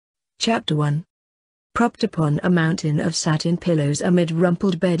Chapter 1. Propped upon a mountain of satin pillows amid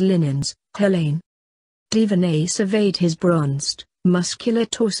rumpled bed linens, Helene Devaney surveyed his bronzed, muscular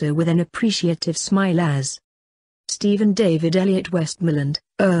torso with an appreciative smile as Stephen David Elliot Westmoreland,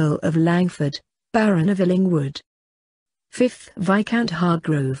 Earl of Langford, Baron of Illingwood, 5th Viscount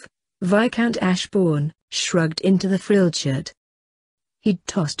Hargrove, Viscount Ashbourne, shrugged into the frilled shirt he'd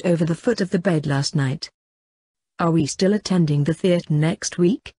tossed over the foot of the bed last night. "Are we still attending the theatre next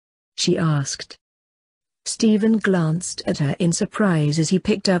week?" she asked. Stephen glanced at her in surprise as he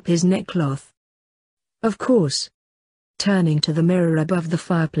picked up his neckcloth. "Of course." Turning to the mirror above the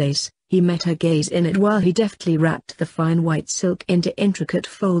fireplace, he met her gaze in it while he deftly wrapped the fine white silk into intricate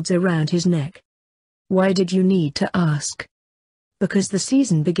folds around his neck. "Why did you need to ask?" "Because the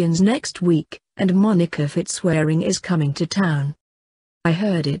season begins next week, and Monica Fitzwaring is coming to town. I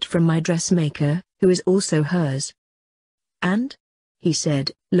heard it from my dressmaker, who is also hers." "And?" he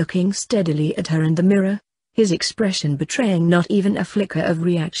said, looking steadily at her in the mirror, his expression betraying not even a flicker of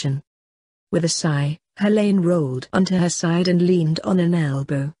reaction. With a sigh, Helene rolled onto her side and leaned on an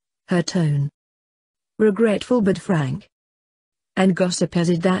elbow, her tone regretful but frank. "And gossip has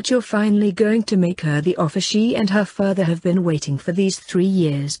it that you're finally going to make her the offer she and her father have been waiting for these 3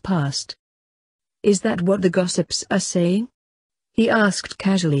 years past? Is that what the gossips are saying?" he asked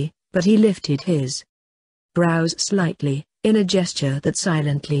casually, but he lifted his brows slightly, in a gesture that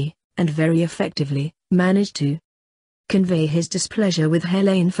silently, and very effectively, managed to convey his displeasure with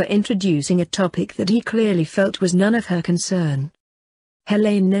Helene for introducing a topic that he clearly felt was none of her concern.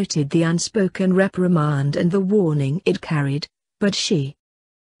 Helene noted the unspoken reprimand and the warning it carried, but she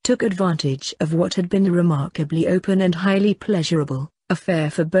took advantage of what had been a remarkably open and highly pleasurable affair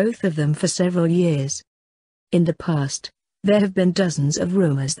for both of them for several years. "In the past, there have been dozens of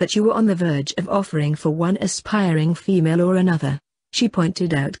rumors that you were on the verge of offering for one aspiring female or another," she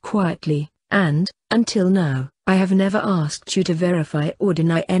pointed out quietly, "and, until now, I have never asked you to verify or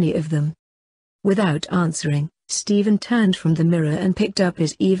deny any of them." Without answering, Stephen turned from the mirror and picked up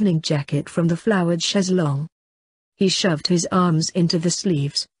his evening jacket from the flowered chaise-longue. He shoved his arms into the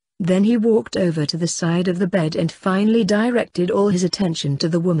sleeves, then he walked over to the side of the bed and finally directed all his attention to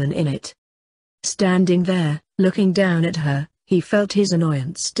the woman in it. Standing there, looking down at her, he felt his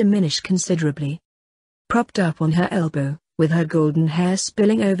annoyance diminish considerably. Propped up on her elbow, with her golden hair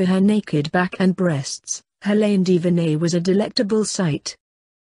spilling over her naked back and breasts, Helene Devaney was a delectable sight.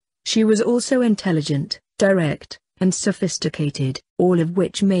 She was also intelligent, direct, and sophisticated, all of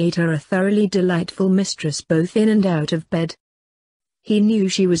which made her a thoroughly delightful mistress both in and out of bed. He knew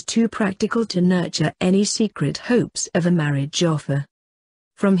she was too practical to nurture any secret hopes of a marriage offer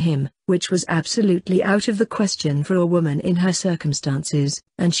from him, which was absolutely out of the question for a woman in her circumstances,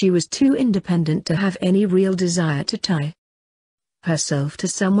 and she was too independent to have any real desire to tie herself to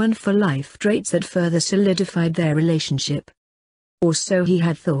someone for life, traits that further solidified their relationship. Or so he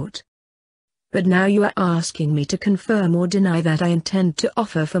had thought. "But now you are asking me to confirm or deny that I intend to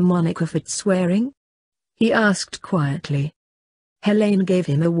offer for Monica Fitzwaring?" he asked quietly. Helene gave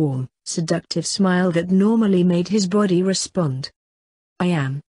him a warm, seductive smile that normally made his body respond. "I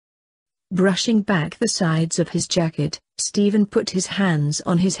am." Brushing back the sides of his jacket, Stephen put his hands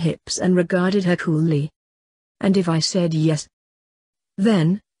on his hips and regarded her coolly. "And if I said yes?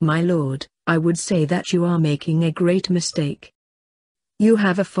 Then, my lord, I would say that you are making a great mistake. You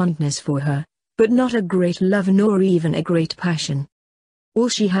have a fondness for her, but not a great love nor even a great passion. All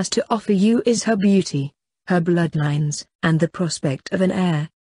she has to offer you is her beauty, her bloodlines, and the prospect of an heir.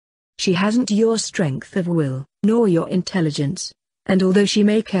 She hasn't your strength of will, nor your intelligence, and although she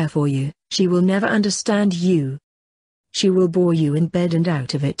may care for you, she will never understand you. She will bore you in bed and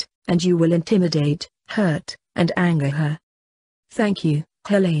out of it, and you will intimidate, hurt, and anger her." "Thank you,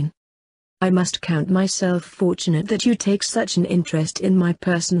 Helene. I must count myself fortunate that you take such an interest in my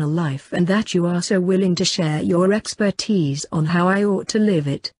personal life and that you are so willing to share your expertise on how I ought to live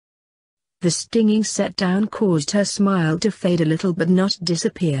it." The stinging set-down caused her smile to fade a little but not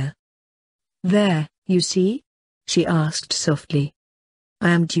disappear. "There, you see?" she asked softly. "I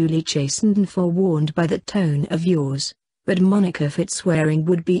am duly chastened and forewarned by that tone of yours, but Monica Fitzwaring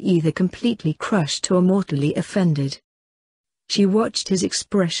would be either completely crushed or mortally offended." She watched his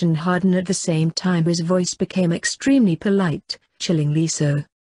expression harden at the same time his voice became extremely polite, chillingly so.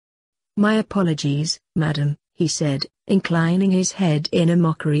 "My apologies, madam," he said, inclining his head in a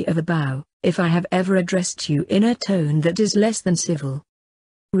mockery of a bow, "if I have ever addressed you in a tone that is less than civil."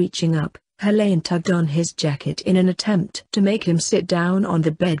 Reaching up, Helene tugged on his jacket in an attempt to make him sit down on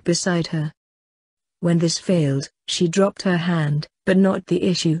the bed beside her. When this failed, she dropped her hand, but not the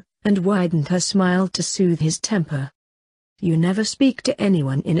issue, and widened her smile to soothe his temper. You never speak to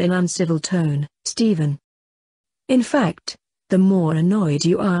anyone in an uncivil tone, Stephen. In fact, the more annoyed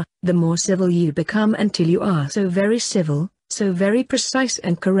you are, the more civil you become until you are so very civil, so very precise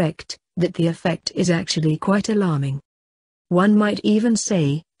and correct, that the effect is actually quite alarming. One might even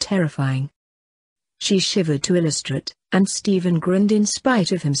say, terrifying. She shivered to illustrate, and Stephen grinned in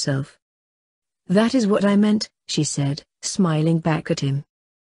spite of himself. That is what I meant, she said, smiling back at him.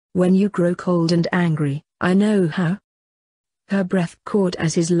 When you grow cold and angry, I know how. Her breath caught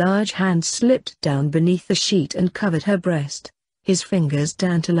as his large hand slipped down beneath the sheet and covered her breast, his fingers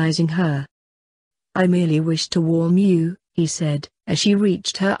tantalizing her. I merely wish to warm you, he said, as she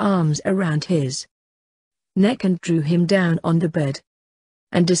reached her arms around his neck and drew him down on the bed.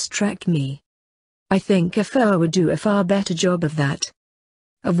 And distract me. I think a fur would do a far better job of that.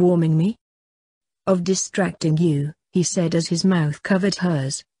 Of warming me? Of distracting you, he said as his mouth covered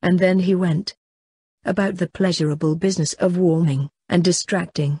hers, and then he went about the pleasurable business of warming and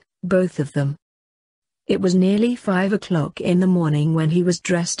distracting, both of them. It was nearly 5 o'clock in the morning when he was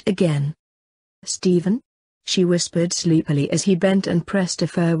dressed again. Stephen? She whispered sleepily as he bent and pressed a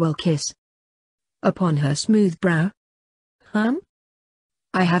farewell kiss upon her smooth brow.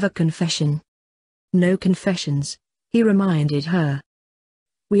 I have a confession. No confessions, he reminded her.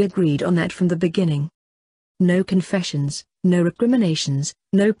 We agreed on that from the beginning. No confessions, no recriminations,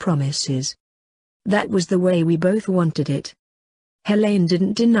 no promises. That was the way we both wanted it. Helene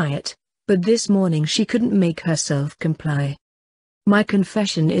didn't deny it, but this morning she couldn't make herself comply. My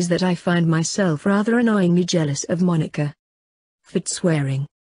confession is that I find myself rather annoyingly jealous of Monica Fitzwaring.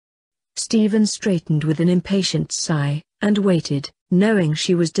 Stephen straightened with an impatient sigh, and waited, knowing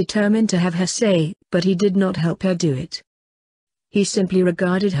she was determined to have her say, but he did not help her do it. He simply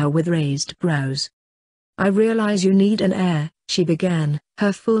regarded her with raised brows. I realize you need an heir, she began,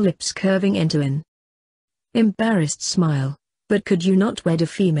 her full lips curving into an embarrassed smile, but could you not wed a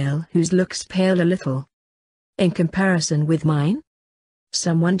female whose looks pale a little in comparison with mine?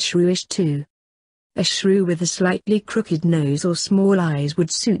 Someone shrewish too. A shrew with a slightly crooked nose or small eyes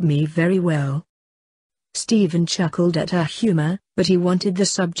would suit me very well. Stephen chuckled at her humor, but he wanted the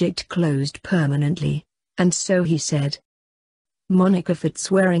subject closed permanently, and so he said, Monica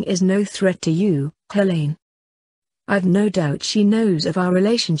Fitzwaring is no threat to you, Helene. I've no doubt she knows of our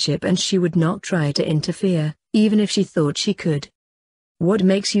relationship and she would not try to interfere, even if she thought she could. What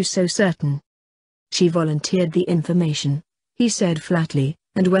makes you so certain? She volunteered the information, he said flatly,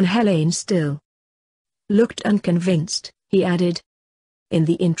 and when Helene still looked unconvinced, he added, in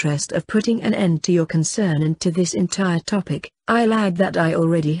the interest of putting an end to your concern and to this entire topic, I'll add that I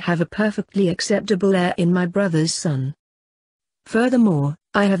already have a perfectly acceptable heir in my brother's son. Furthermore,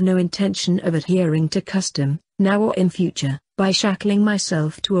 I have no intention of adhering to custom, now or in future, by shackling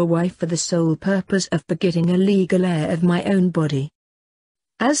myself to a wife for the sole purpose of begetting a legal heir of my own body.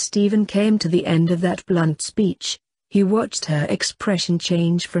 As Stephen came to the end of that blunt speech, he watched her expression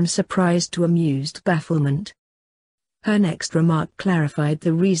change from surprise to amused bafflement. Her next remark clarified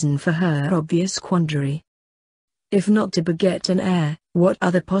the reason for her obvious quandary. If not to beget an heir, what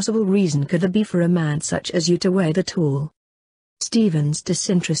other possible reason could there be for a man such as you to wed at all? Stephen's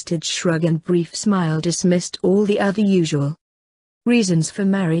disinterested shrug and brief smile dismissed all the other usual reasons for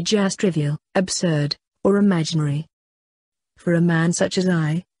marriage as trivial, absurd, or imaginary. For a man such as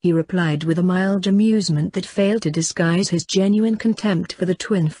I, he replied with a mild amusement that failed to disguise his genuine contempt for the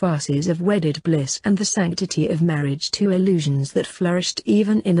twin farces of wedded bliss and the sanctity of marriage, two illusions that flourished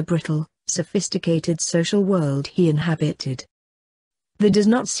even in the brittle, sophisticated social world he inhabited. There does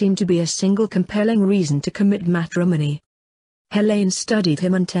not seem to be a single compelling reason to commit matrimony. Helene studied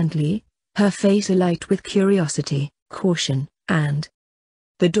him intently, her face alight with curiosity, caution, and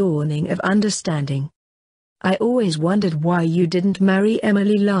the dawning of understanding. I always wondered why you didn't marry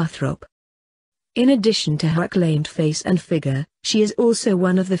Emily Lathrop. In addition to her acclaimed face and figure, she is also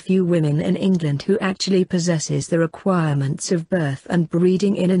one of the few women in England who actually possesses the requirements of birth and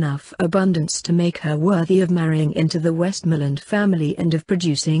breeding in enough abundance to make her worthy of marrying into the Westmoreland family and of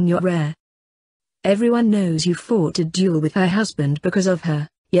producing your heir. Everyone knows you fought a duel with her husband because of her,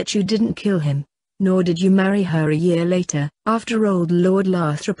 yet you didn't kill him, nor did you marry her a year later, after old Lord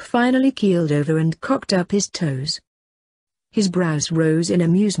Lathrop finally keeled over and cocked up his toes. His brows rose in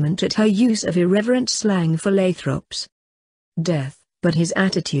amusement at her use of irreverent slang for Lathrop's death, but his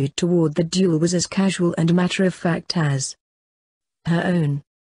attitude toward the duel was as casual and matter-of-fact as her own.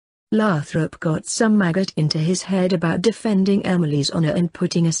 Lathrop got some maggot into his head about defending Emily's honor and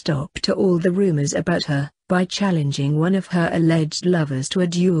putting a stop to all the rumors about her, by challenging one of her alleged lovers to a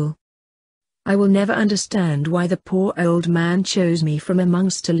duel. I will never understand why the poor old man chose me from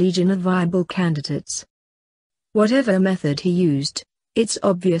amongst a legion of viable candidates. Whatever method he used, its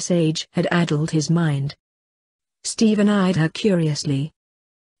obvious age had addled his mind. Stephen eyed her curiously.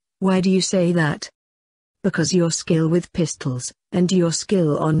 "Why do you say that?" "Because your skill with pistols, and your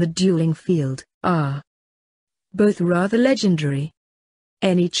skill on the dueling field, are both rather legendary."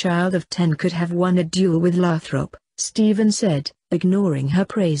 "Any child of 10 could have won a duel with Lathrop," Stephen said, ignoring her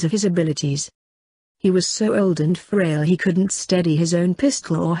praise of his abilities. "He was so old and frail he couldn't steady his own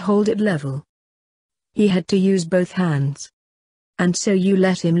pistol or hold it level. He had to use both hands." "And so you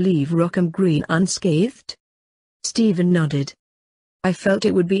let him leave Rockham Green unscathed?" Stephen nodded. "I felt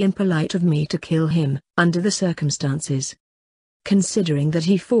it would be impolite of me to kill him, under the circumstances. Considering that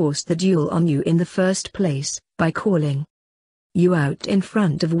he forced the duel on you in the first place, by calling you out in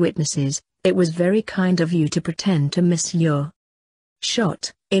front of witnesses, it was very kind of you to pretend to miss your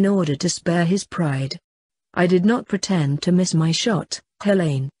shot, in order to spare his pride." "I did not pretend to miss my shot,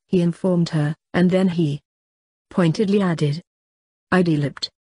 Helene," he informed her, and then he pointedly added, "I'd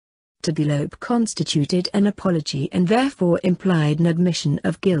eloped." To elope constituted an apology and therefore implied an admission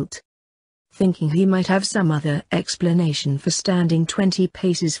of guilt. Thinking he might have some other explanation for standing 20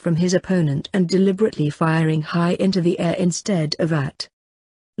 paces from his opponent and deliberately firing high into the air instead of at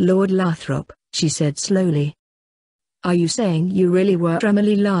Lord Lathrop, she said slowly, "Are you saying you really were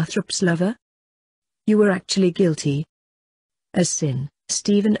Emily Lathrop's lover? You were actually guilty?" "As sin,"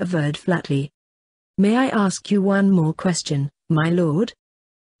 Stephen averred flatly. "May I ask you one more question, my lord?"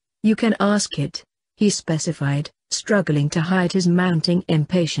 "You can ask it," he specified, struggling to hide his mounting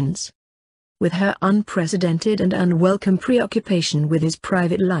impatience. With her unprecedented and unwelcome preoccupation with his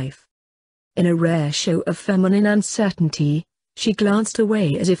private life, in a rare show of feminine uncertainty, she glanced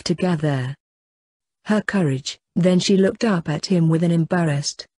away as if to gather her courage, then she looked up at him with an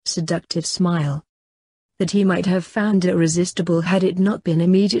embarrassed, seductive smile that he might have found irresistible had it not been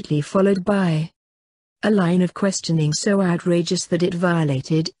immediately followed by a line of questioning so outrageous that it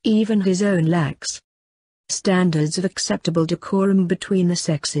violated even his own lax standards of acceptable decorum between the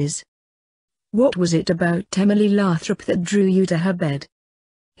sexes. "What was it about Emily Lathrop that drew you to her bed?"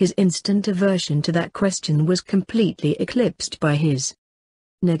 His instant aversion to that question was completely eclipsed by his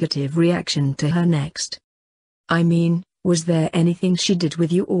negative reaction to her next. "I mean, was there anything she did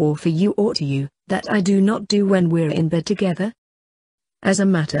with you or for you or to you, that I do not do when we're in bed together?" "As a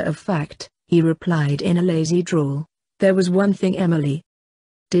matter of fact," he replied in a lazy drawl, "there was one thing Emily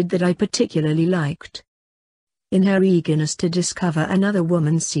did that I particularly liked." In her eagerness to discover another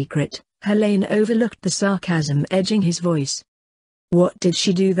woman's secret, Helene overlooked the sarcasm edging his voice. "What did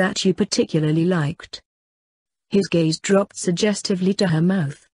she do that you particularly liked?" His gaze dropped suggestively to her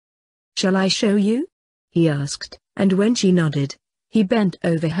mouth. "Shall I show you?" he asked, and when she nodded, he bent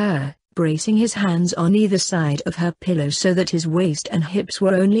over her, bracing his hands on either side of her pillow so that his waist and hips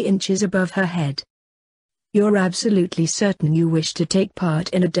were only inches above her head. "You're absolutely certain you wish to take part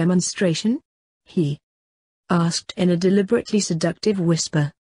in a demonstration?" he asked in a deliberately seductive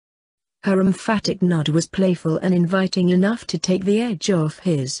whisper. Her emphatic nod was playful and inviting enough to take the edge off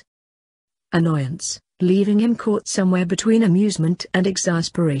his annoyance, leaving him caught somewhere between amusement and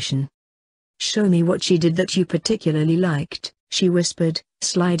exasperation. "Show me what she did that you particularly liked," she whispered,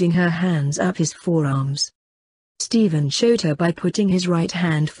 sliding her hands up his forearms. Stephen showed her by putting his right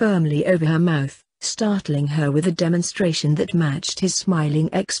hand firmly over her mouth, startling her with a demonstration that matched his smiling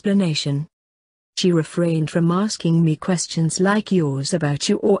explanation. "She refrained from asking me questions like yours about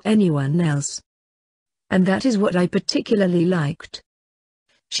you or anyone else. And that is what I particularly liked."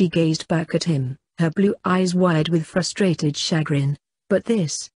 She gazed back at him, her blue eyes wide with frustrated chagrin, but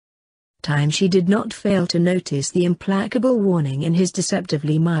this time she did not fail to notice the implacable warning in his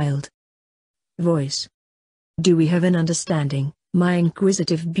deceptively mild voice. "Do we have an understanding, my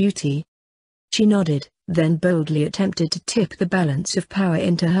inquisitive beauty?" She nodded, then boldly attempted to tip the balance of power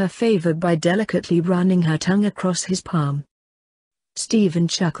into her favor by delicately running her tongue across his palm. Stephen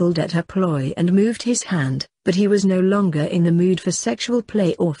chuckled at her ploy and moved his hand, but he was no longer in the mood for sexual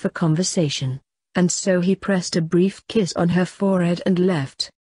play or for conversation, and so he pressed a brief kiss on her forehead and left.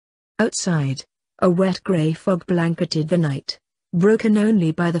 Outside, a wet grey fog blanketed the night, broken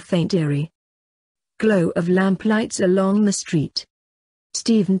only by the faint eerie glow of lamplights along the street.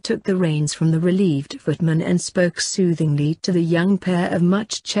 Stephen took the reins from the relieved footman and spoke soothingly to the young pair of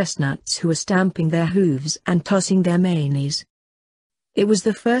much chestnuts who were stamping their hooves and tossing their manes. It was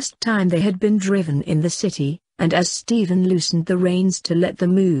the first time they had been driven in the city, and as Stephen loosened the reins to let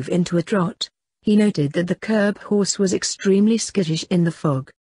them move into a trot, he noted that the curb horse was extremely skittish in the fog.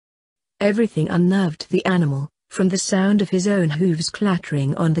 Everything unnerved the animal, from the sound of his own hooves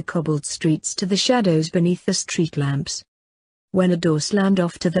clattering on the cobbled streets to the shadows beneath the street lamps. When a door slammed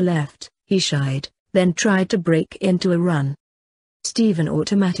off to the left, he shied, then tried to break into a run. Stephen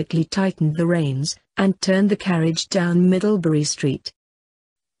automatically tightened the reins, and turned the carriage down Middlebury Street.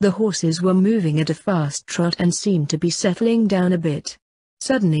 The horses were moving at a fast trot and seemed to be settling down a bit.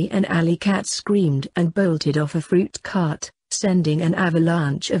 Suddenly an alley cat screamed and bolted off a fruit cart, sending an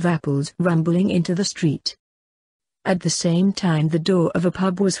avalanche of apples rumbling into the street. At the same time the door of a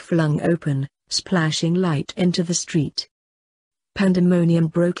pub was flung open, splashing light into the street. Pandemonium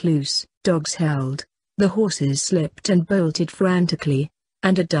broke loose, dogs howled, the horses slipped and bolted frantically,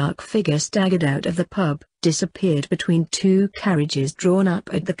 and a dark figure staggered out of the pub, disappeared between two carriages drawn up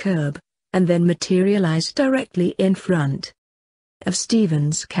at the curb, and then materialized directly in front of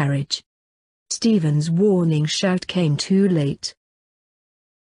Stephen's carriage. Stephen's warning shout came too late.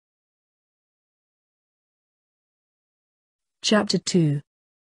 Chapter 2.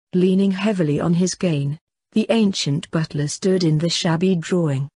 Leaning heavily on his cane, the ancient butler stood in the shabby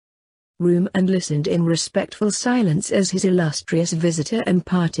drawing room and listened in respectful silence as his illustrious visitor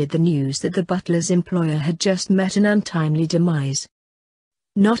imparted the news that the butler's employer had just met an untimely demise.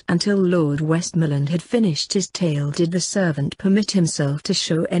 Not until Lord Westmoreland had finished his tale did the servant permit himself to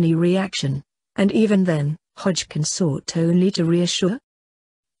show any reaction, and even then, Hodgkin sought only to reassure.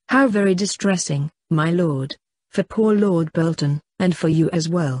 "How very distressing, my lord, for poor Lord Bolton, and for you as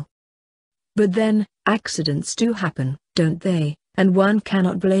well. But then, accidents do happen, don't they, and one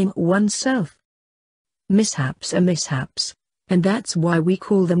cannot blame oneself. Mishaps are mishaps, and that's why we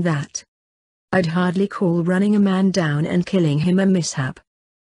call them that. I'd hardly call running a man down and killing him a mishap,"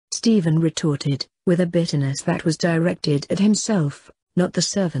 Stephen retorted, with a bitterness that was directed at himself, not the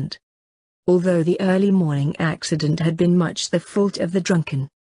servant. Although the early morning accident had been much the fault of the drunken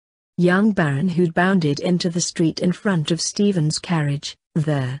young baron who'd bounded into the street in front of Stephen's carriage,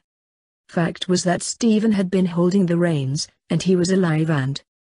 the fact was that Stephen had been holding the reins, and he was alive and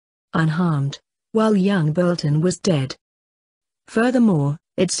unharmed, while young Bolton was dead. Furthermore,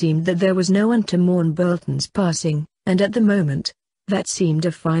 it seemed that there was no one to mourn Bolton's passing, and at the moment, that seemed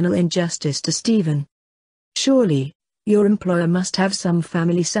a final injustice to Stephen. "Surely, your employer must have some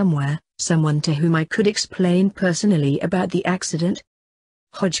family somewhere, someone to whom I could explain personally about the accident?"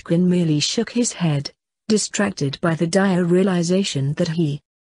 Hodgkin merely shook his head, distracted by the dire realization that he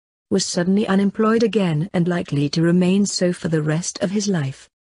was suddenly unemployed again and likely to remain so for the rest of his life.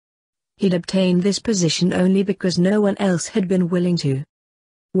 He'd obtained this position only because no one else had been willing to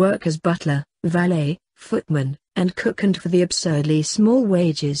work as butler, valet, footman, and cook, and for the absurdly small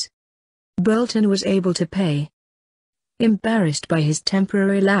wages Bolton was able to pay. Embarrassed by his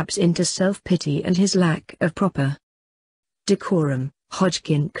temporary lapse into self-pity and his lack of proper decorum,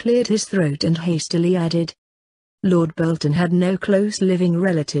 Hodgkin cleared his throat and hastily added, "Lord Bolton had no close living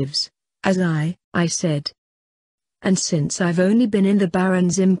relatives, as I said. And since I've only been in the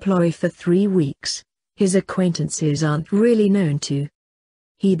Baron's employ for 3 weeks, his acquaintances aren't really known to."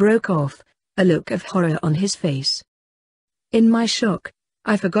 He broke off, a look of horror on his face. "In my shock,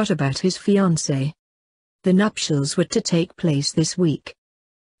 I forgot about his fiancée. The nuptials were to take place this week."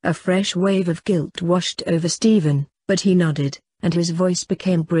 A fresh wave of guilt washed over Stephen, but he nodded, and his voice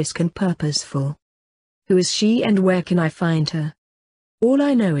became brisk and purposeful. "Who is she and where can I find her?" "All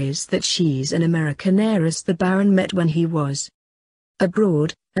I know is that she's an American heiress the Baron met when he was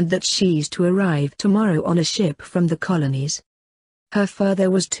abroad, and that she's to arrive tomorrow on a ship from the colonies. Her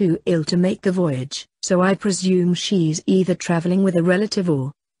father was too ill to make the voyage, so I presume she's either traveling with a relative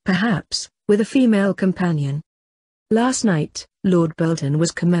or, perhaps, with a female companion. Last night, Lord Bolton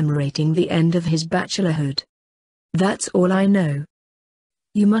was commemorating the end of his bachelorhood. That's all I know."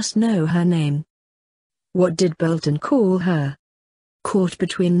 "You must know her name." "What did Bolton call her?" Caught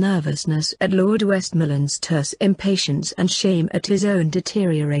between nervousness at Lord Westmoreland's terse impatience and shame at his own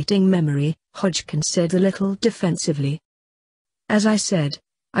deteriorating memory, Hodgkin said a little defensively, "As I said,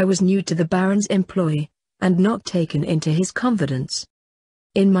 I was new to the Baron's employ, and not taken into his confidence.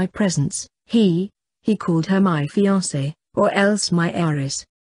 In my presence, he called her my fiancée, or else my heiress.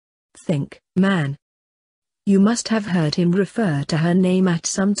 Think, man. You must have heard him refer to her name at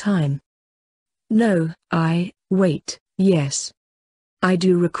some time." "No, wait, yes. I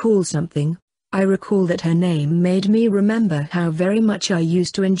do recall something. I recall that her name made me remember how very much I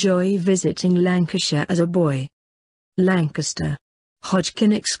used to enjoy visiting Lancashire as a boy." "Lancaster!"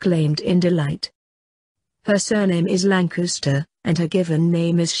 Hodgkin exclaimed in delight. "Her surname is Lancaster, and her given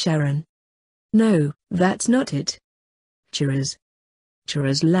name is Sharon." "No, that's not it. Chiraz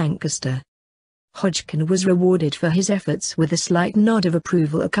Lancaster." Hodgkin was rewarded for his efforts with a slight nod of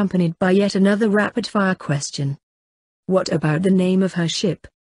approval accompanied by yet another rapid-fire question. "What about the name of her ship?"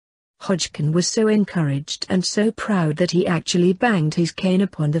 Hodgkin was so encouraged and so proud that he actually banged his cane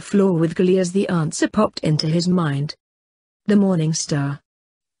upon the floor with glee as the answer popped into his mind. "The Morning Star,"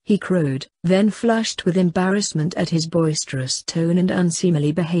 he crowed, then flushed with embarrassment at his boisterous tone and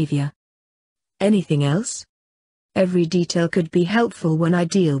unseemly behavior. "Anything else? Every detail could be helpful when I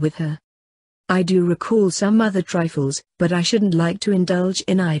deal with her. I do recall some other trifles, but I shouldn't like to indulge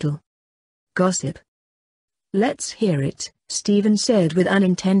in idle gossip." "Let's hear it," Stephen said with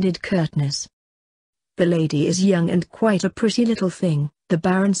unintended curtness. "The lady is young and quite a pretty little thing," the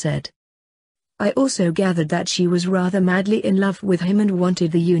Baron said. "I also gathered that she was rather madly in love with him and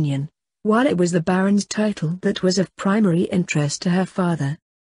wanted the union, while it was the Baron's title that was of primary interest to her father."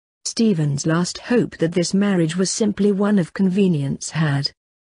 Stephen's last hope that this marriage was simply one of convenience had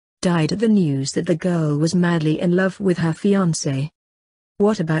died at the news that the girl was madly in love with her fiancé.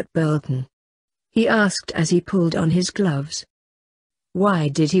 "What about Burton?" he asked as he pulled on his gloves. "Why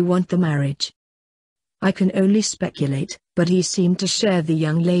did he want the marriage?" "I can only speculate, but he seemed to share the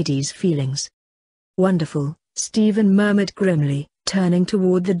young lady's feelings." "Wonderful," Stephen murmured grimly, turning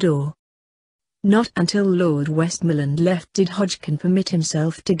toward the door. Not until Lord Westmoreland left did Hodgkin permit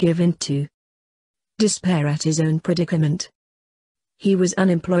himself to give in to despair at his own predicament. He was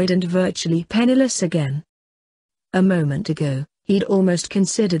unemployed and virtually penniless again. A moment ago, he'd almost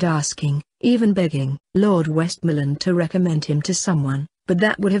considered asking, even begging, Lord Westmoreland to recommend him to someone, but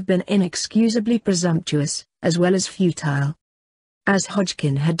that would have been inexcusably presumptuous, as well as futile. As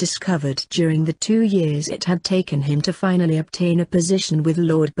Hodgkin had discovered during the 2 years it had taken him to finally obtain a position with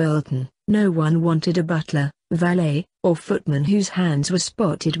Lord Burton, no one wanted a butler, valet, or footman whose hands were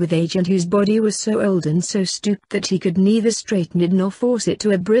spotted with age and whose body was so old and so stooped that he could neither straighten it nor force it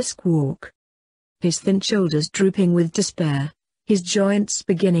to a brisk walk. His thin shoulders drooping with despair, his joints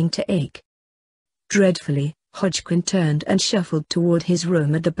beginning to ache dreadfully, Hodgkin turned and shuffled toward his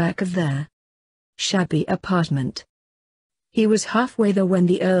room at the back of their shabby apartment. He was halfway there when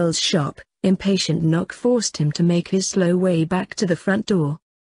the Earl's sharp, impatient knock forced him to make his slow way back to the front door.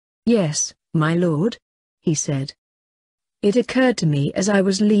 "Yes, my lord?" he said. "It occurred to me as I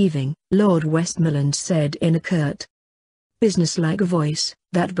was leaving," Lord Westmoreland said in a curt, businesslike voice,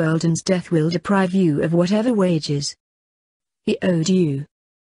 "that Burton's death will deprive you of whatever wages he owed you.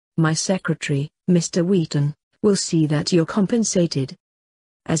 My secretary, Mr. Wheaton, will see that you're compensated."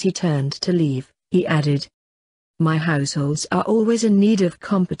 As he turned to leave, he added, "My households are always in need of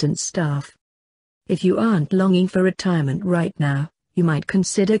competent staff. If you aren't longing for retirement right now, you might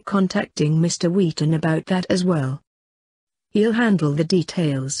consider contacting Mr. Wheaton about that as well. He'll handle the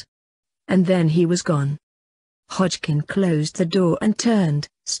details." And then he was gone. Hodgkin closed the door and turned,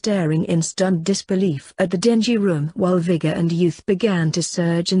 staring in stunned disbelief at the dingy room while vigor and youth began to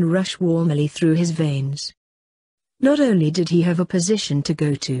surge and rush warmly through his veins. Not only did he have a position to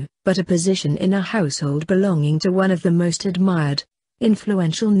go to, but a position in a household belonging to one of the most admired,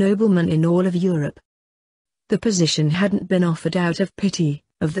 influential noblemen in all of Europe. The position hadn't been offered out of pity,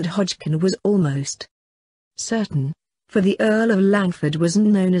 of that Hodgkin was almost certain, for the Earl of Langford wasn't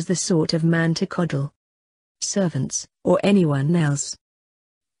known as the sort of man to coddle servants, or anyone else.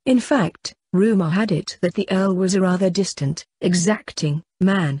 In fact, rumor had it that the Earl was a rather distant, exacting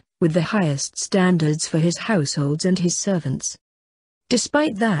man, with the highest standards for his households and his servants.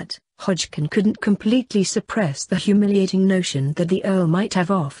 Despite that, Hodgkin couldn't completely suppress the humiliating notion that the Earl might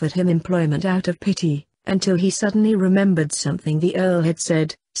have offered him employment out of pity, until he suddenly remembered something the Earl had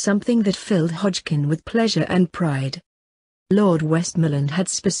said, something that filled Hodgkin with pleasure and pride. Lord Westmoreland had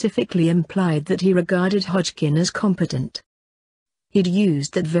specifically implied that he regarded Hodgkin as competent. He'd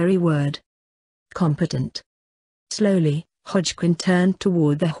used that very word. Competent. Slowly, Hodgkin turned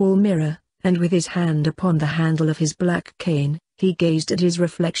toward the hall mirror, and with his hand upon the handle of his black cane, he gazed at his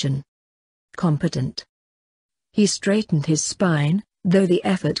reflection. Competent. He straightened his spine, though the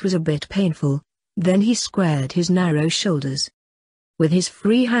effort was a bit painful, then he squared his narrow shoulders. With his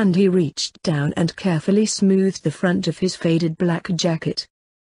free hand he reached down and carefully smoothed the front of his faded black jacket.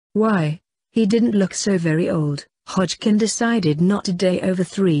 Why, he didn't look so very old, Hodgkin decided, not a day over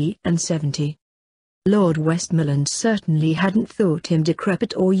 73. Lord Westmoreland certainly hadn't thought him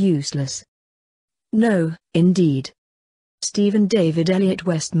decrepit or useless. No, indeed. Stephen David Elliot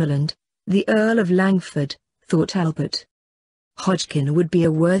Westmoreland, the Earl of Langford, thought Albert Hodgkin would be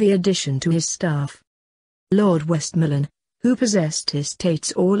a worthy addition to his staff. Lord Westmoreland, who possessed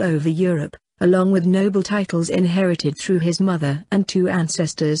estates all over Europe, along with noble titles inherited through his mother and 2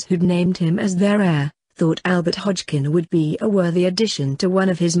 ancestors who'd named him as their heir, thought Albert Hodgkin would be a worthy addition to one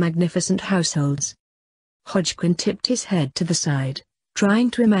of his magnificent households. Hodgkin tipped his head to the side,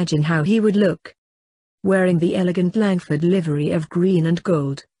 trying to imagine how he would look. Wearing the elegant Langford livery of green and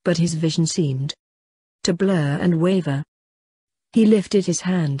gold, but his vision seemed to blur and waver. He lifted his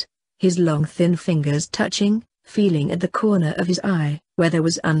hand, his long thin fingers touching, feeling at the corner of his eye, where there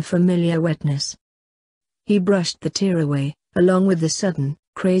was unfamiliar wetness. He brushed the tear away, along with the sudden,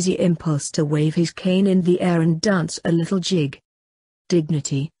 crazy impulse to wave his cane in the air and dance a little jig.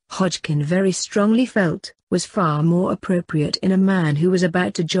 Dignity, Hodgkin very strongly felt, was far more appropriate in a man who was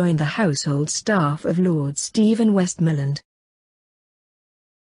about to join the household staff of Lord Stephen Westmoreland.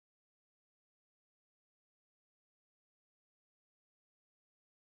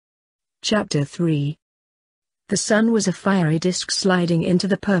 Chapter 3. The sun was a fiery disk sliding into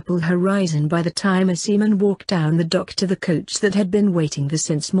the purple horizon by the time a seaman walked down the dock to the coach that had been waiting there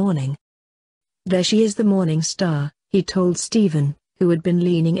since morning. "There she is, the morning star," he told Stephen, who had been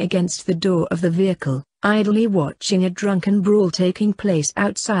leaning against the door of the vehicle, idly watching a drunken brawl taking place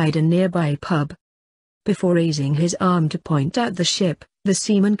outside a nearby pub. Before raising his arm to point out the ship, the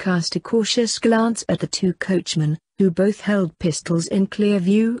seaman cast a cautious glance at the two coachmen, who both held pistols in clear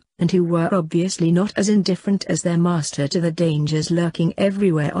view, and who were obviously not as indifferent as their master to the dangers lurking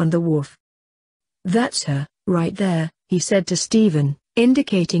everywhere on the wharf. "That's her, right there," he said to Stephen,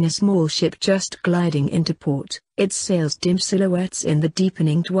 indicating a small ship just gliding into port, its sails dim silhouettes in the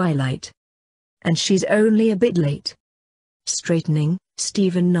deepening twilight. "And she's only a bit late." Straightening,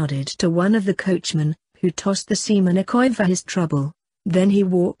 Stephen nodded to one of the coachmen, who tossed the seaman a coin for his trouble. Then he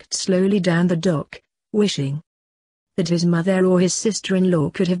walked slowly down the dock, wishing that his mother or his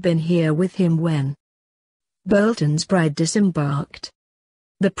sister-in-law could have been here with him when Burton's bride disembarked.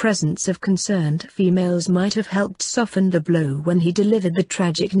 The presence of concerned females might have helped soften the blow when he delivered the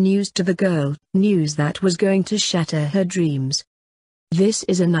tragic news to the girl, news that was going to shatter her dreams. "This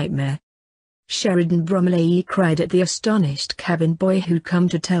is a nightmare," Sheridan Bromley cried at the astonished cabin boy who'd come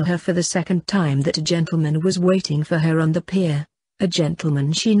to tell her for the second time that a gentleman was waiting for her on the pier, a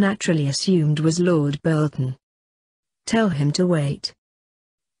gentleman she naturally assumed was Lord Burton. "Tell him to wait.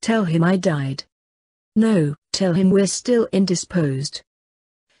 Tell him I died. No, tell him we're still indisposed."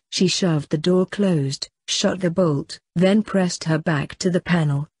 She shoved the door closed, shut the bolt, then pressed her back to the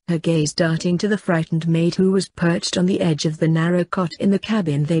panel, her gaze darting to the frightened maid who was perched on the edge of the narrow cot in the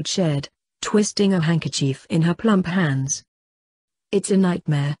cabin they'd shared, twisting a handkerchief in her plump hands. "It's a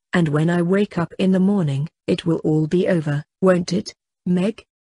nightmare, and when I wake up in the morning, it will all be over, won't it, Meg?"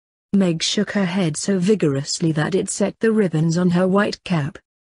 Meg shook her head so vigorously that it set the ribbons on her white cap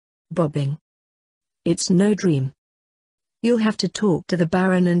bobbing. "It's no dream. You'll have to talk to the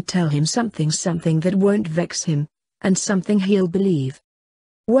Baron and tell him something that won't vex him, and something he'll believe."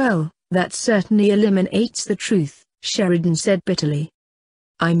 "Well, that certainly eliminates the truth," Sheridan said bitterly.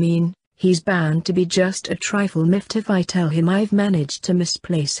 "I mean, he's bound to be just a trifle miffed if I tell him I've managed to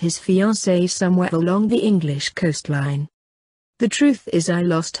misplace his fiancée somewhere along the English coastline. The truth is I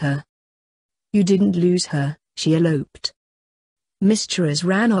lost her." "You didn't lose her, she eloped. Mistress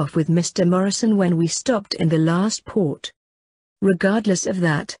ran off with Mr. Morrison when we stopped in the last port. Regardless of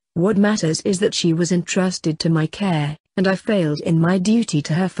that, what matters is that she was entrusted to my care, and I failed in my duty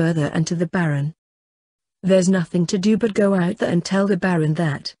to her further and to the Baron. There's nothing to do but go out there and tell the Baron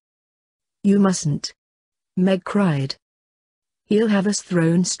that." "You mustn't," Meg cried. "He'll have us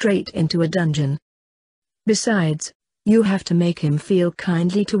thrown straight into a dungeon. Besides, you have to make him feel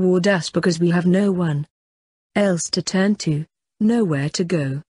kindly toward us because we have no one else to turn to, nowhere to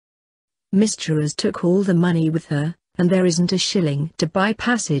go. Mistress took all the money with her, and there isn't a shilling to buy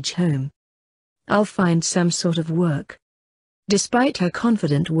passage home. I'll find some sort of work." Despite her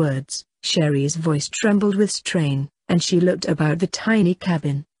confident words, Sherry's voice trembled with strain, and she looked about the tiny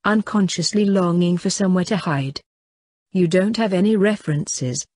cabin, unconsciously longing for somewhere to hide. "You don't have any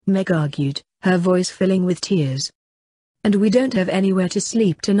references," Meg argued, her voice filling with tears. "And we don't have anywhere to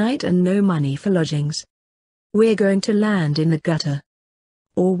sleep tonight and no money for lodgings. We're going to land in the gutter.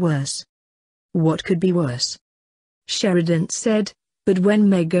 Or worse." "What could be worse?" Sheridan said, but when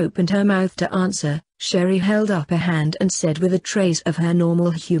Meg opened her mouth to answer, Sherry held up a hand and said with a trace of her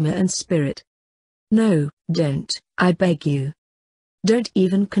normal humor and spirit, "No, don't, I beg you. Don't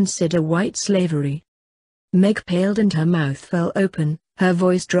even consider white slavery." Meg paled and her mouth fell open, her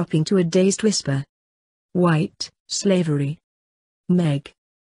voice dropping to a dazed whisper. "White slavery? Meg.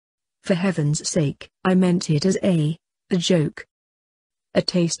 For heaven's sake, I meant it as a joke. A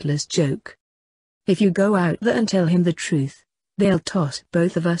tasteless joke. If you go out there and tell him the truth, they'll toss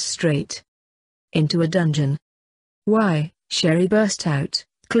both of us straight into a dungeon." "Why?" Sherry burst out,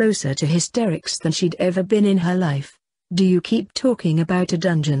 closer to hysterics than she'd ever been in her life. "Do you keep talking about a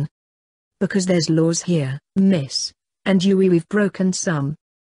dungeon?" "Because there's laws here, miss, and we've broken some."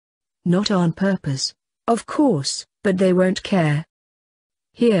 "Not on purpose, of course, but they won't care."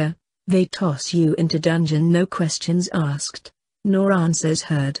 Here, they toss you into dungeon, no questions asked, nor answers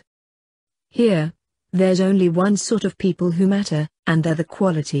heard. Here, there's only one sort of people who matter, and they're the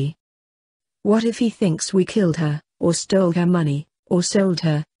quality. What if he thinks we killed her, or stole her money, or sold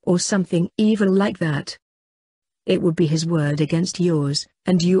her, or something evil like that? It would be his word against yours,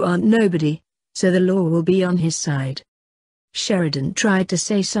 and you aren't nobody, so the law will be on his side. Sheridan tried to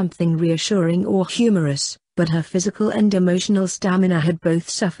say something reassuring or humorous, but her physical and emotional stamina had both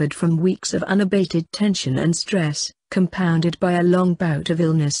suffered from weeks of unabated tension and stress, compounded by a long bout of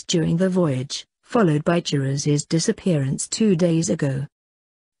illness during the voyage, followed by Judith's disappearance 2 days ago.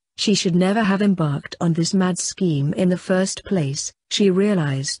 She should never have embarked on this mad scheme in the first place, she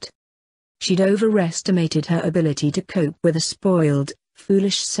realized. She'd overestimated her ability to cope with a spoiled,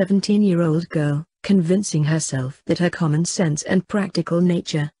 foolish 17-year-old girl, convincing herself that her common sense and practical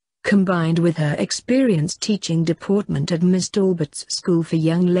nature, combined with her experience teaching deportment at Miss Talbot's school for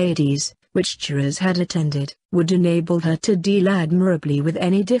young ladies, which Judith had attended, would enable her to deal admirably with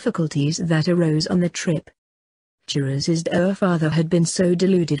any difficulties that arose on the trip. Judith's dear father had been so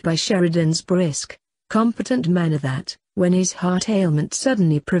deluded by Sheridan's brisk, competent manner that, when his heart ailment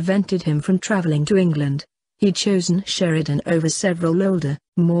suddenly prevented him from traveling to England, he'd chosen Sheridan over several older,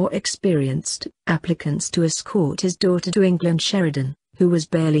 more experienced applicants to escort his daughter to England. Sheridan, who was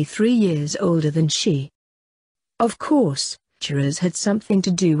barely 3 years older than she. Of course, Judith had something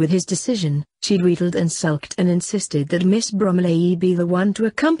to do with his decision. She'd wheedled and sulked and insisted that Miss Bromley be the one to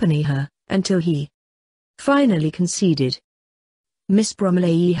accompany her, until he finally conceded. Miss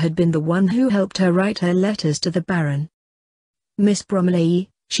Bromley had been the one who helped her write her letters to the Baron. Miss Bromley,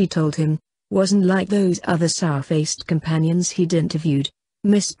 she told him, wasn't like those other sour-faced companions he'd interviewed.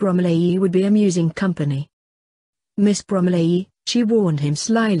 Miss Bromley would be amusing company. Miss Bromley, she warned him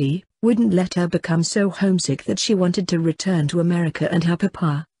slyly, wouldn't let her become so homesick that she wanted to return to America and her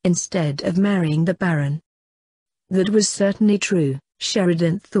papa, instead of marrying the Baron. That was certainly true,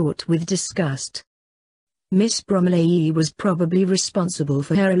 Sheridan thought with disgust. Miss Bromley was probably responsible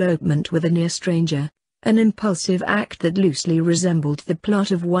for her elopement with a near stranger, an impulsive act that loosely resembled the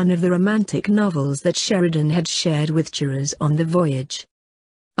plot of one of the romantic novels that Sheridan had shared with Judith on the voyage.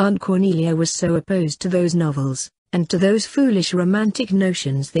 Aunt Cornelia was so opposed to those novels, and to those foolish romantic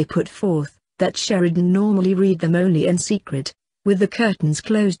notions they put forth, that Sheridan normally read them only in secret, with the curtains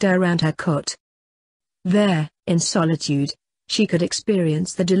closed around her cot. There, in solitude, she could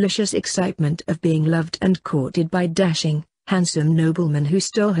experience the delicious excitement of being loved and courted by dashing, handsome noblemen who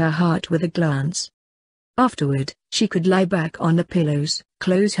stole her heart with a glance. Afterward, she could lie back on the pillows,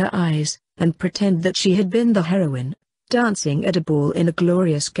 close her eyes, and pretend that she had been the heroine, dancing at a ball in a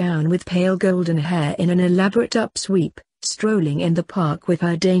glorious gown with pale golden hair in an elaborate upsweep, strolling in the park with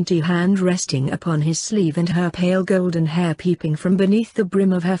her dainty hand resting upon his sleeve and her pale golden hair peeping from beneath the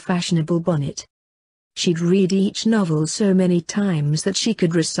brim of her fashionable bonnet. She'd read each novel so many times that she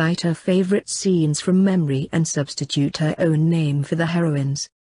could recite her favorite scenes from memory and substitute her own name for the heroines.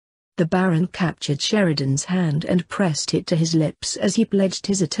 The Baron captured Sheridan's hand and pressed it to his lips as he pledged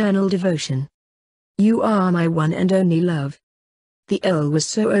his eternal devotion. "You are my one and only love." The Earl was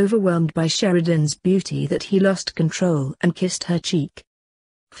so overwhelmed by Sheridan's beauty that he lost control and kissed her cheek.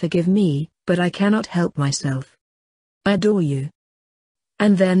 "Forgive me, but I cannot help myself. I adore you."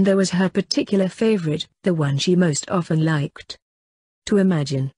 And then there was her particular favorite, the one she most often liked to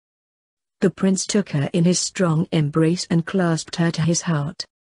imagine. The prince took her in his strong embrace and clasped her to his heart.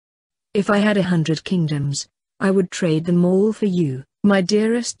 "If I had 100 kingdoms, I would trade them all for you, my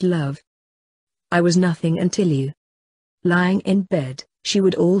dearest love. I was nothing until you." Lying in bed, she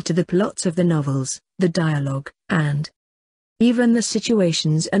would alter the plots of the novels, the dialogue, and even the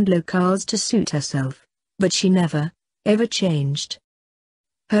situations and locales to suit herself, but she never, ever changed.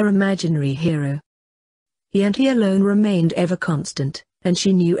 Her imaginary hero. He and he alone remained ever constant, and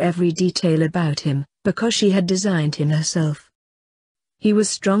she knew every detail about him, because she had designed him herself. He was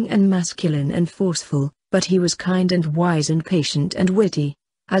strong and masculine and forceful, but he was kind and wise and patient and witty,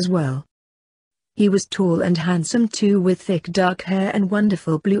 as well. He was tall and handsome too, with thick dark hair and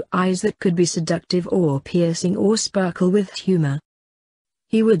wonderful blue eyes that could be seductive or piercing or sparkle with humor.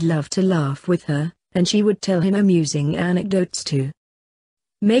 He would love to laugh with her, and she would tell him amusing anecdotes to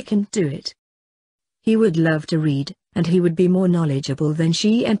make him do it. He would love to read, and he would be more knowledgeable than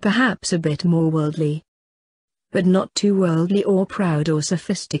she and perhaps a bit more worldly. But not too worldly or proud or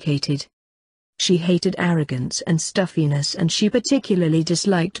sophisticated. She hated arrogance and stuffiness, and she particularly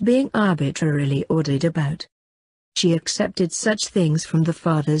disliked being arbitrarily ordered about. She accepted such things from the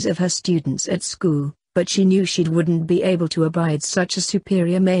fathers of her students at school, but she knew she wouldn't be able to abide such a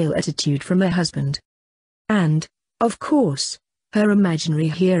superior male attitude from her husband. And, of course, Her imaginary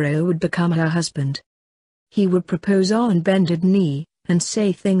hero would become her husband. He would propose on bended knee, and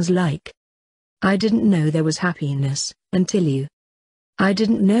say things like, "I didn't know there was happiness, until you. I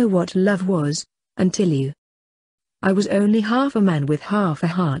didn't know what love was, until you. I was only half a man with half a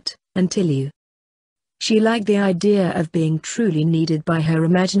heart, until you." She liked the idea of being truly needed by her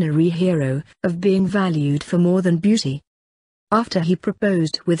imaginary hero, of being valued for more than beauty. After he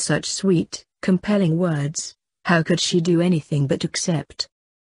proposed with such sweet, compelling words, how could she do anything but accept?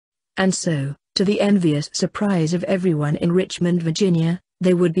 And so, to the envious surprise of everyone in Richmond, Virginia,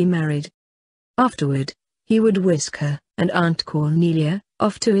 they would be married. Afterward, he would whisk her, and Aunt Cornelia,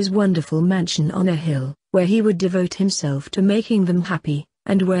 off to his wonderful mansion on a hill, where he would devote himself to making them happy,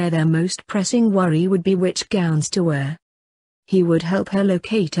 and where their most pressing worry would be which gowns to wear. He would help her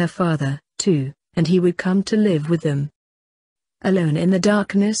locate her father, too, and he would come to live with them. Alone in the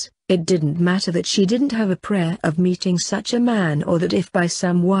darkness, it didn't matter that she didn't have a prayer of meeting such a man, or that if by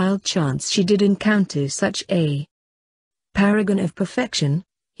some wild chance she did encounter such a paragon of perfection,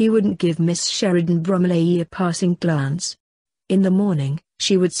 he wouldn't give Miss Sheridan Bromley a passing glance. In the morning,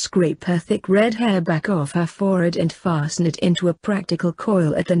 she would scrape her thick red hair back off her forehead and fasten it into a practical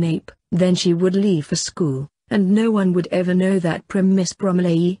coil at the nape. Then she would leave for school, and no one would ever know that prim Miss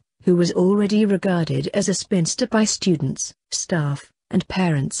Bromley, who was already regarded as a spinster by students, staff, and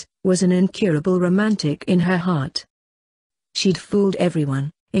parents, was an incurable romantic in her heart. She'd fooled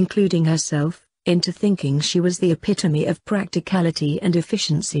everyone, including herself, into thinking she was the epitome of practicality and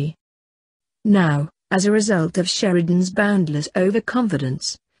efficiency. Now, as a result of Sheridan's boundless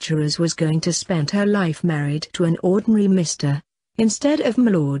overconfidence, Therese was going to spend her life married to an ordinary Mr. instead of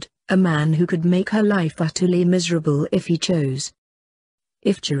Milord, a man who could make her life utterly miserable if he chose.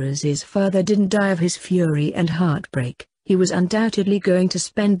 If Therese's father didn't die of his fury and heartbreak, he was undoubtedly going to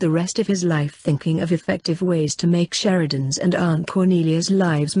spend the rest of his life thinking of effective ways to make Sheridan's and Aunt Cornelia's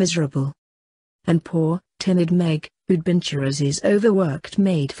lives miserable. And poor, timid Meg, who'd been Therese's overworked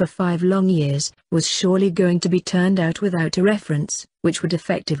maid for 5 long years, was surely going to be turned out without a reference, which would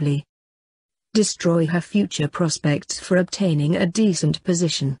effectively destroy her future prospects for obtaining a decent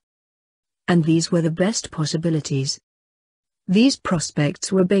position. And these were the best possibilities. These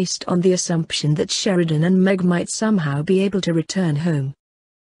prospects were based on the assumption that Sheridan and Meg might somehow be able to return home.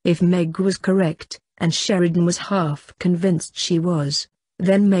 If Meg was correct, and Sheridan was half convinced she was,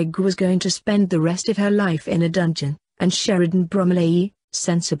 then Meg was going to spend the rest of her life in a dungeon, and Sheridan Bromley,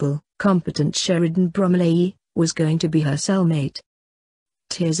 sensible, competent Sheridan Bromley, was going to be her cellmate.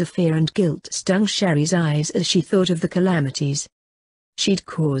 Tears of fear and guilt stung Sherry's eyes as she thought of the calamities she'd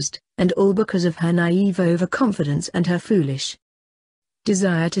caused, and all because of her naive overconfidence and her foolish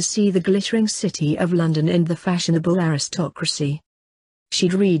desire to see the glittering city of London and the fashionable aristocracy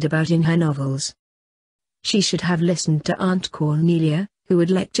she'd read about in her novels. She should have listened to Aunt Cornelia, who had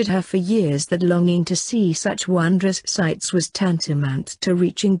lectured her for years that longing to see such wondrous sights was tantamount to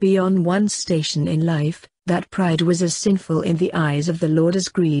reaching beyond one's station in life, that pride was as sinful in the eyes of the Lord as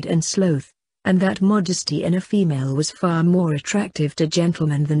greed and sloth, and that modesty in a female was far more attractive to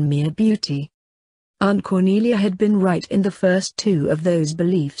gentlemen than mere beauty. Aunt Cornelia had been right in the first 2 of those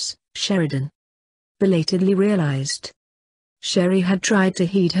beliefs, Sheridan belatedly realized. Sherry had tried to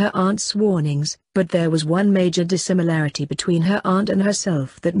heed her aunt's warnings, but there was one major dissimilarity between her aunt and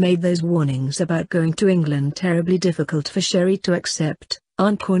herself that made those warnings about going to England terribly difficult for Sherry to accept.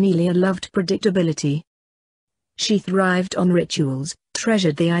 Aunt Cornelia loved predictability. She thrived on rituals,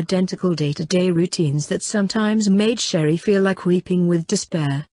 treasured the identical day-to-day routines that sometimes made Sherry feel like weeping with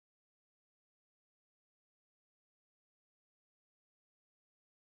despair.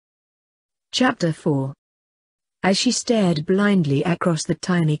 Chapter 4. As she stared blindly across the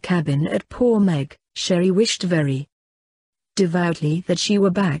tiny cabin at poor Meg, Sherry wished very devoutly that she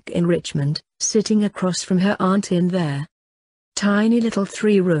were back in Richmond, sitting across from her aunt in their tiny little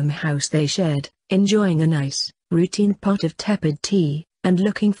 3-room house they shared, enjoying a nice, routine pot of tepid tea, and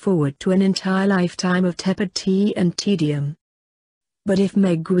looking forward to an entire lifetime of tepid tea and tedium. But if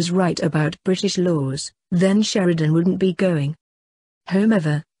Meg was right about British laws, then Sheridan wouldn't be going home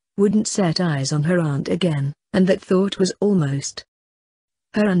ever, wouldn't set eyes on her aunt again, and that thought was almost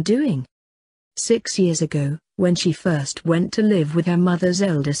her undoing. 6 years ago, when she first went to live with her mother's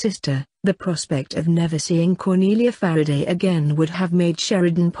elder sister, the prospect of never seeing Cornelia Faraday again would have made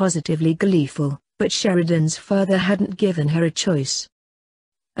Sheridan positively gleeful, but Sheridan's father hadn't given her a choice.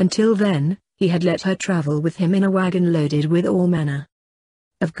 Until then, he had let her travel with him in a wagon loaded with all manner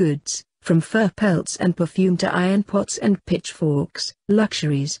of goods, from fur pelts and perfume to iron pots and pitchforks,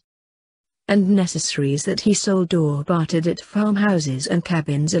 luxuries and necessaries that he sold or bartered at farmhouses and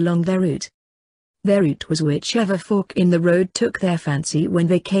cabins along their route. Their route was whichever fork in the road took their fancy when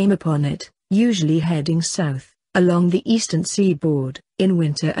they came upon it, usually heading south, along the eastern seaboard, in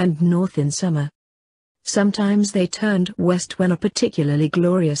winter and north in summer. Sometimes they turned west when a particularly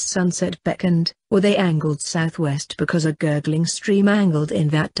glorious sunset beckoned, or they angled southwest because a gurgling stream angled in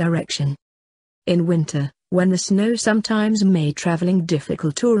that direction. In winter, when the snow sometimes made traveling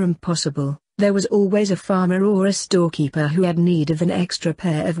difficult or impossible, there was always a farmer or a storekeeper who had need of an extra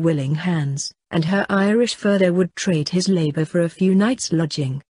pair of willing hands, and her Irish further would trade his labor for a few nights'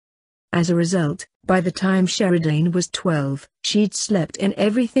 lodging. As a result, by the time Sheridan was 12, she'd slept in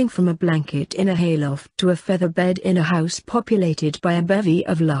everything from a blanket in a hayloft to a feather bed in a house populated by a bevy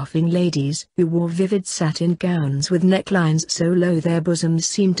of laughing ladies who wore vivid satin gowns with necklines so low their bosoms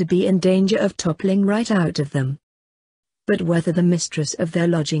seemed to be in danger of toppling right out of them. But whether the mistress of their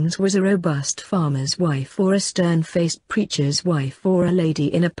lodgings was a robust farmer's wife or a stern-faced preacher's wife or a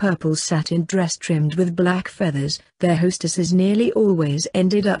lady in a purple satin dress trimmed with black feathers, their hostesses nearly always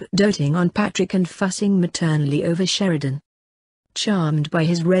ended up doting on Patrick and fussing maternally over Sheridan. Charmed by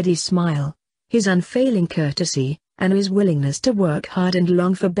his ready smile, his unfailing courtesy, and his willingness to work hard and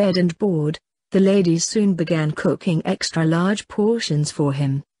long for bed and board, the ladies soon began cooking extra large portions for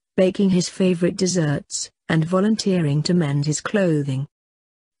him, baking his favorite desserts, and volunteering to mend his clothing.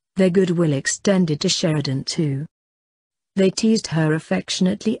 Their goodwill extended to Sheridan too. They teased her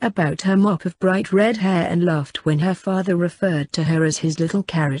affectionately about her mop of bright red hair and laughed when her father referred to her as his little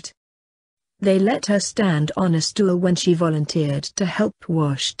carrot. They let her stand on a stool when she volunteered to help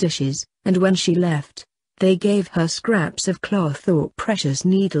wash dishes, and when she left, they gave her scraps of cloth or precious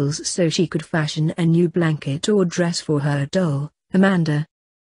needles so she could fashion a new blanket or dress for her doll, Amanda.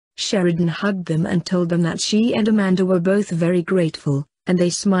 Sheridan hugged them and told them that she and Amanda were both very grateful, and they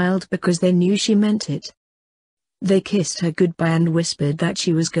smiled because they knew she meant it. They kissed her goodbye and whispered that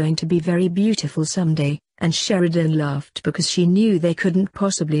she was going to be very beautiful someday, and Sheridan laughed because she knew they couldn't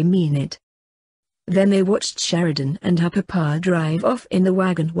possibly mean it. Then they watched Sheridan and her papa drive off in the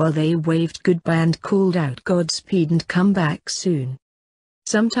wagon while they waved goodbye and called out Godspeed and come back soon.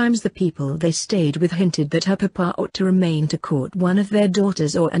 Sometimes the people they stayed with hinted that her papa ought to remain to court one of their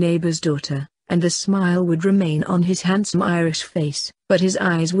daughters or a neighbor's daughter, and the smile would remain on his handsome Irish face, but his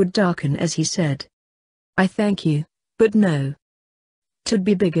eyes would darken as he said, "I thank you, but no. 'Twould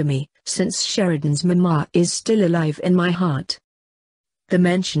be bigamy, since Sheridan's mama is still alive in my heart." The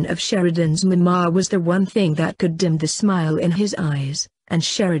mention of Sheridan's mama was the one thing that could dim the smile in his eyes, and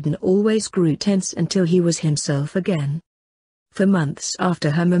Sheridan always grew tense until he was himself again. For months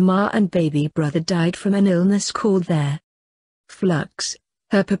after her mama and baby brother died from an illness called their flux,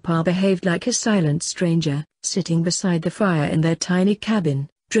 her papa behaved like a silent stranger, sitting beside the fire in their tiny cabin,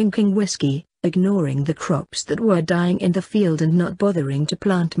 drinking whiskey, ignoring the crops that were dying in the field and not bothering to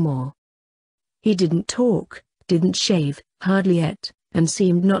plant more. He didn't talk, didn't shave, hardly ate, and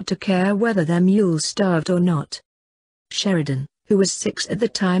seemed not to care whether their mules starved or not. Sheridan, who was 6 at the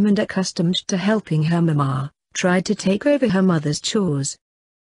time and accustomed to helping her mama, tried to take over her mother's chores.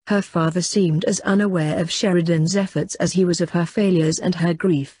 Her father seemed as unaware of Sheridan's efforts as he was of her failures and her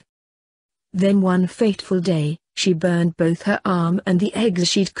grief. Then one fateful day, she burned both her arm and the eggs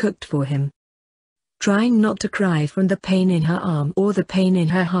she'd cooked for him. Trying not to cry from the pain in her arm or the pain in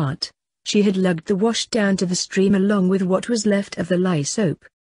her heart, she had lugged the wash down to the stream along with what was left of the lye soap.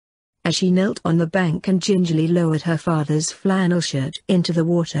 As she knelt on the bank and gingerly lowered her father's flannel shirt into the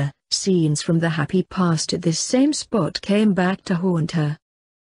water, scenes from the happy past at this same spot came back to haunt her.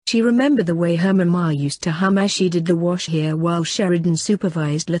 She remembered the way her mama used to hum as she did the wash here while Sheridan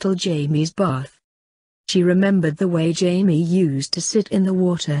supervised little Jamie's bath. She remembered the way Jamie used to sit in the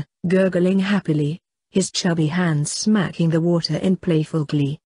water, gurgling happily, his chubby hands smacking the water in playful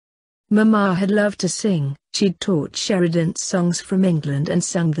glee. Mama had loved to sing. She'd taught Sheridan songs from England and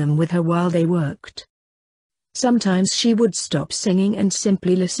sung them with her while they worked. Sometimes she would stop singing and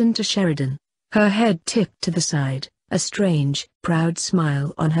simply listen to Sheridan, her head tipped to the side, a strange, proud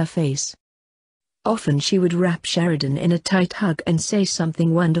smile on her face. Often she would wrap Sheridan in a tight hug and say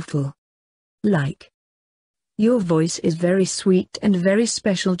something wonderful. Like, "Your voice is very sweet and very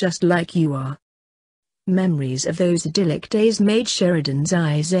special just like you are." Memories of those idyllic days made Sheridan's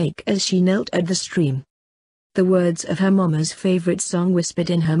eyes ache as she knelt at the stream. The words of her mama's favorite song whispered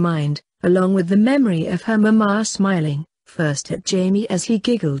in her mind, along with the memory of her mama smiling, first at Jamie as he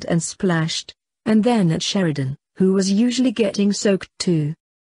giggled and splashed, and then at Sheridan, who was usually getting soaked too.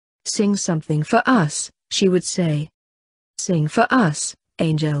 "Sing something for us," she would say. "Sing for us,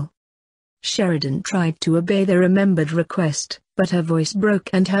 Angel." Sheridan tried to obey the remembered request, but her voice broke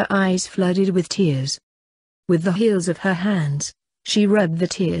and her eyes flooded with tears. With the heels of her hands, She rubbed the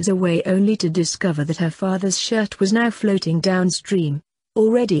tears away only to discover that her father's shirt was now floating downstream,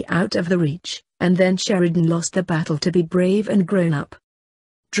 already out of the reach, and then Sheridan lost the battle to be brave and grown up.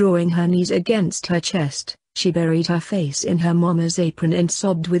 Drawing her knees against her chest, she buried her face in her mama's apron and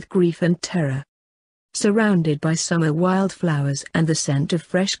sobbed with grief and terror. Surrounded by summer wildflowers and the scent of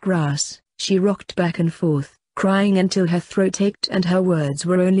fresh grass, she rocked back and forth, crying until her throat ached and her words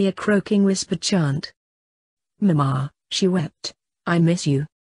were only a croaking whispered chant. "Mama," she wept, "I miss you.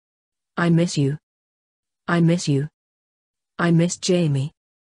 I miss you. I miss you. I miss Jamie.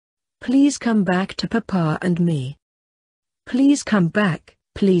 Please come back to Papa and me. Please come back,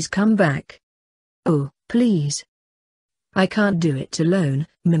 please come back. Oh, please. I can't do it alone,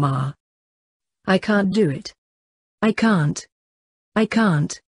 Mama. I can't do it. I can't. I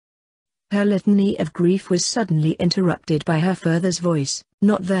can't." Her litany of grief was suddenly interrupted by her father's voice,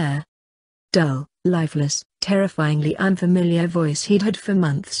 not there. Dull, lifeless, terrifyingly unfamiliar voice he'd heard for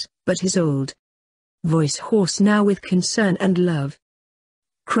months, but his old voice hoarse now with concern and love.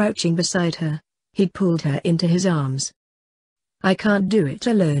 Crouching beside her, he'd pulled her into his arms. "I can't do it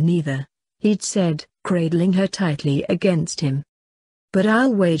alone either," he'd said, cradling her tightly against him. "But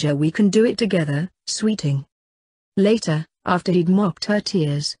I'll wager we can do it together, sweeting." Later, after he'd mopped her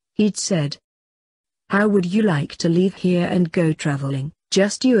tears, he'd said, "How would you like to leave here and go traveling,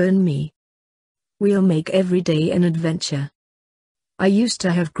 just you and me? We'll make every day an adventure. I used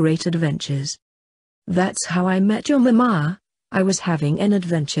to have great adventures. That's how I met your mama. I was having an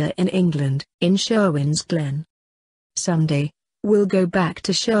adventure in England, in Sherwin's Glen. Someday, we'll go back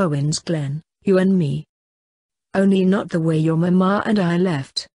to Sherwin's Glen, you and me. Only not the way your mama and I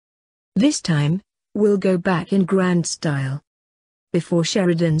left. This time, we'll go back in grand style." Before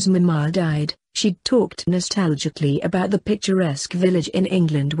Sheridan's mama died, she'd talked nostalgically about the picturesque village in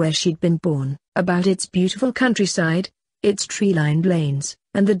England where she'd been born, about its beautiful countryside, its tree-lined lanes,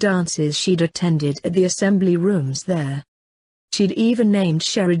 and the dances she'd attended at the assembly rooms there. She'd even named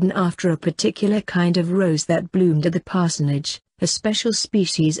Sheridan after a particular kind of rose that bloomed at the parsonage, a special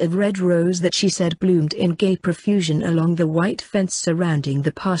species of red rose that she said bloomed in gay profusion along the white fence surrounding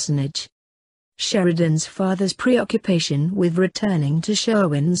the parsonage. Sheridan's father's preoccupation with returning to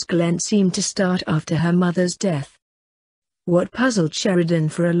Sherwin's Glen seemed to start after her mother's death. What puzzled Sheridan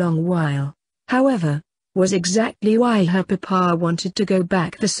for a long while, however, was exactly why her papa wanted to go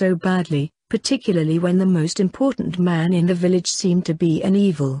back there so badly, particularly when the most important man in the village seemed to be an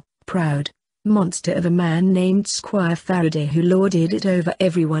evil, proud monster of a man named Squire Faraday who lorded it over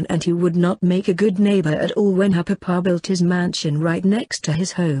everyone and who would not make a good neighbor at all when her papa built his mansion right next to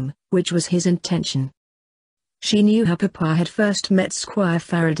his home, which was his intention. She knew her papa had first met Squire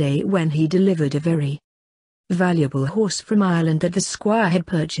Faraday when he delivered a very valuable horse from Ireland that the squire had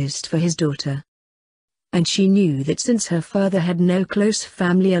purchased for his daughter. And she knew that since her father had no close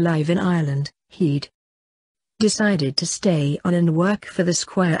family alive in Ireland, he'd decided to stay on and work for the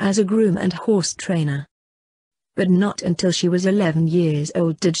squire as a groom and horse trainer. But not until she was 11 years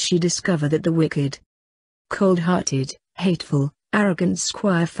old did she discover that the wicked, cold-hearted, hateful, arrogant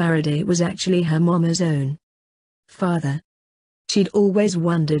Squire Faraday was actually her mama's own father. She'd always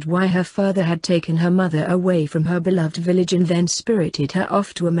wondered why her father had taken her mother away from her beloved village and then spirited her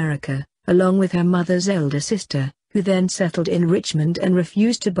off to America, along with her mother's elder sister, who then settled in Richmond and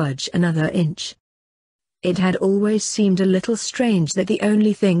refused to budge another inch. It had always seemed a little strange that the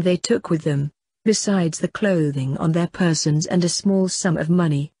only thing they took with them, besides the clothing on their persons and a small sum of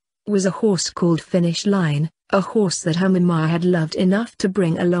money, was a horse called Finish Line, a horse that her mama had loved enough to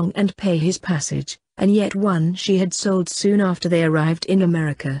bring along and pay his passage, and yet one she had sold soon after they arrived in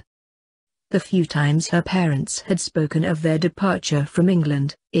America. The few times her parents had spoken of their departure from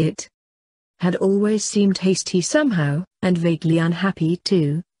England, it had always seemed hasty somehow, and vaguely unhappy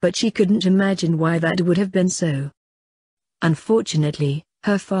too, but she couldn't imagine why that would have been so. Unfortunately,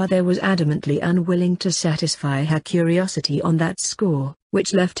 her father was adamantly unwilling to satisfy her curiosity on that score,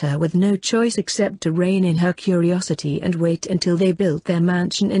 which left her with no choice except to rein in her curiosity and wait until they built their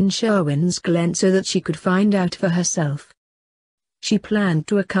mansion in Sherwin's Glen so that she could find out for herself. She planned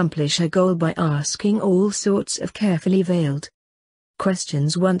to accomplish her goal by asking all sorts of carefully veiled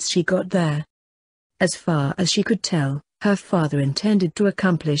questions once she got there. As far as she could tell, her father intended to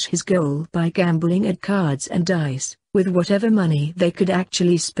accomplish his goal by gambling at cards and dice, with whatever money they could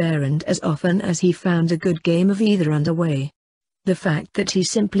actually spare and as often as he found a good game of either underway. The fact that he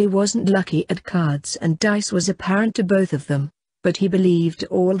simply wasn't lucky at cards and dice was apparent to both of them, but he believed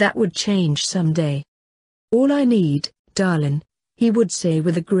all that would change someday. "All I need, darling," he would say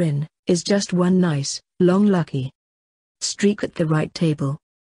with a grin, "is just one nice, long lucky streak at the right table.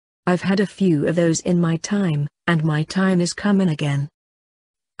 I've had a few of those in my time, and my time is coming again.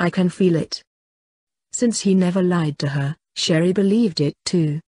 I can feel it." Since he never lied to her, Sherry believed it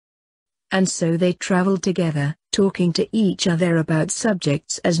too. And so they traveled together, talking to each other about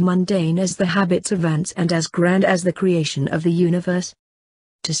subjects as mundane as the habits of ants and as grand as the creation of the universe.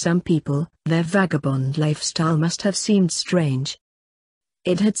 To some people, their vagabond lifestyle must have seemed strange.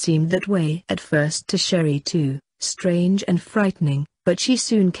 It had seemed that way at first to Sherry too, strange and frightening, but she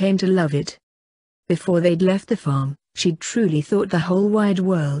soon came to love it. Before they'd left the farm, she'd truly thought the whole wide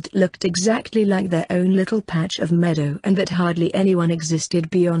world looked exactly like their own little patch of meadow and that hardly anyone existed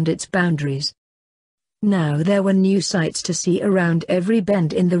beyond its boundaries. Now there were new sights to see around every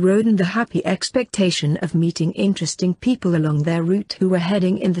bend in the road and the happy expectation of meeting interesting people along their route who were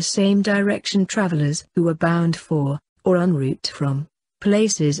heading in the same direction travelers who were bound for, or en route from,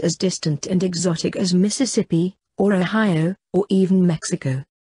 places as distant and exotic as Mississippi, or Ohio, or even Mexico.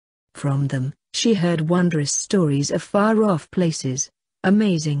 From them, she heard wondrous stories of far-off places,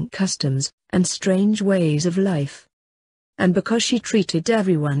 amazing customs, and strange ways of life. And because she treated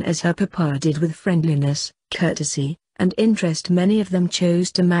everyone as her papa did with friendliness, courtesy, and interest, many of them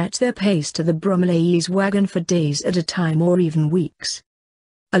chose to match their pace to the Bromley's wagon for days at a time or even weeks.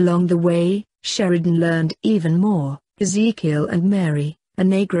 Along the way, Sheridan learned even more. Ezekiel and Mary, a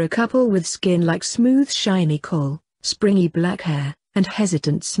Negro couple with skin like smooth shiny coal, springy black hair, and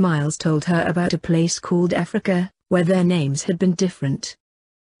hesitant smiles, told her about a place called Africa, where their names had been different.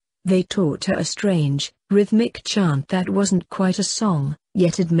 They taught her a strange, rhythmic chant that wasn't quite a song,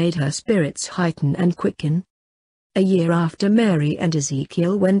 yet it made her spirits heighten and quicken. A year after Mary and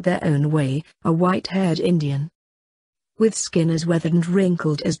Ezekiel went their own way, a white-haired Indian with skin as weathered and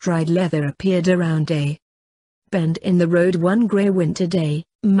wrinkled as dried leather appeared around a bend in the road one grey winter day,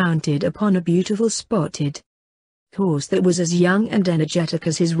 mounted upon a beautiful spotted horse that was as young and energetic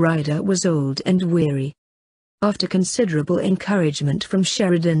as his rider was old and weary. After considerable encouragement from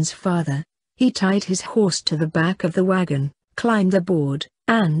Sheridan's father, he tied his horse to the back of the wagon, climbed aboard,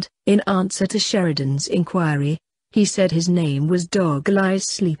 and, in answer to Sheridan's inquiry, he said his name was Dog Lies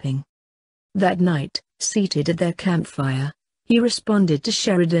Sleeping. That night, seated at their campfire, he responded to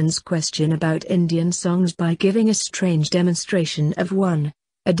Sheridan's question about Indian songs by giving a strange demonstration of one,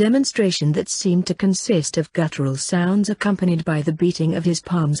 a demonstration that seemed to consist of guttural sounds accompanied by the beating of his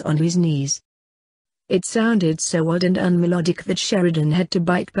palms on his knees. It sounded so odd and unmelodic that Sheridan had to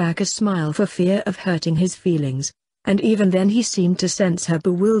bite back a smile for fear of hurting his feelings, and even then he seemed to sense her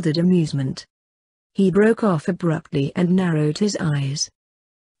bewildered amusement. He broke off abruptly and narrowed his eyes.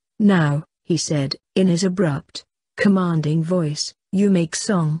 "Now," he said, in his abrupt, commanding voice, "you make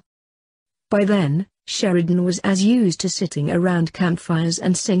song." By then, Sheridan was as used to sitting around campfires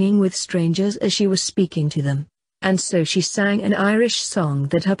and singing with strangers as she was speaking to them, and so she sang an Irish song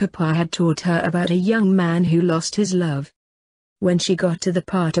that her papa had taught her about a young man who lost his love. When she got to the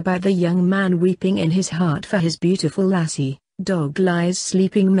part about the young man weeping in his heart for his beautiful lassie, Dog Lies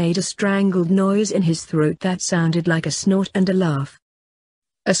Sleeping made a strangled noise in his throat that sounded like a snort and a laugh.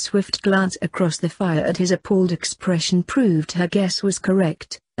 A swift glance across the fire at his appalled expression proved her guess was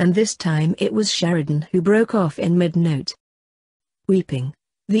correct, and this time it was Sheridan who broke off in mid-note. "Weeping,"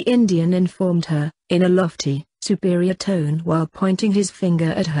 the Indian informed her, in a lofty, superior tone while pointing his finger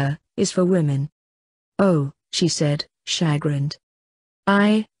at her, "is for women." "Oh," she said, chagrined.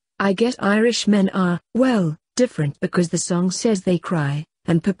 I guess Irish men are, well, different because the song says they cry,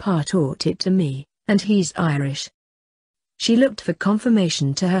 and Papa taught it to me, and he's Irish." She looked for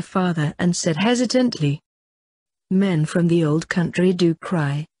confirmation to her father and said hesitantly, "Men from the old country do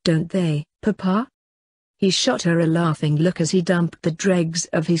cry, don't they, Papa?" He shot her a laughing look as he dumped the dregs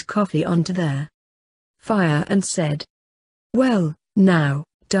of his coffee onto their fire and said, "Well, now,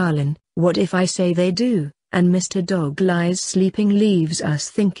 darlin', what if I say they do, and Mr. Dog Lies Sleeping leaves us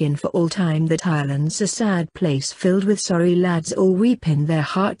thinkin' for all time that Ireland's a sad place filled with sorry lads all weepin' their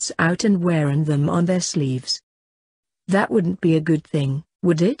hearts out and wearin' them on their sleeves? That wouldn't be a good thing,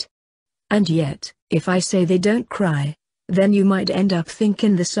 would it? And yet, if I say they don't cry, then you might end up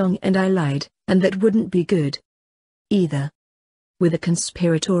thinking the song and I lied, and that wouldn't be good either." With a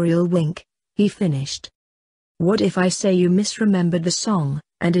conspiratorial wink, he finished. "What if I say you misremembered the song,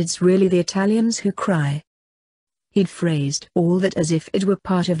 and it's really the Italians who cry?" He'd phrased all that as if it were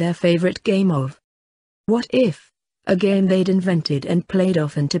part of their favorite game of What If, a game they'd invented and played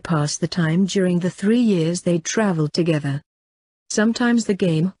often to pass the time during the 3 years they'd traveled together. Sometimes the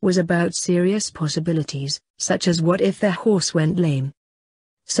game was about serious possibilities, such as what if their horse went lame.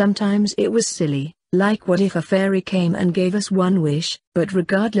 Sometimes it was silly, like what if a fairy came and gave us one wish, but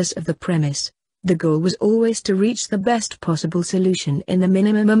regardless of the premise, The goal was always to reach the best possible solution in the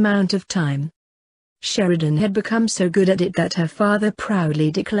minimum amount of time. Sheridan had become so good at it that her father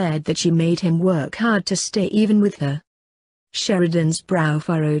proudly declared that she made him work hard to stay even with her. Sheridan's brow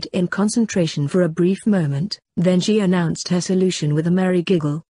furrowed in concentration for a brief moment, then she announced her solution with a merry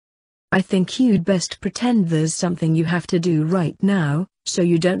giggle. "I think you'd best pretend there's something you have to do right now, so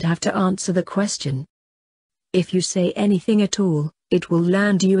you don't have to answer the question. If you say anything at all, it will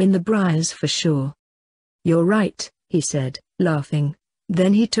land you in the briars for sure." "You're right," he said, laughing.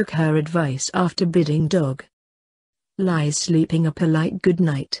 Then he took her advice after bidding Dog Lies Sleeping a polite good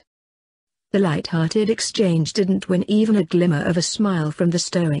night. The light-hearted exchange didn't win even a glimmer of a smile from the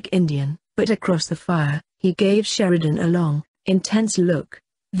stoic Indian, but across the fire, he gave Sheridan a long, intense look,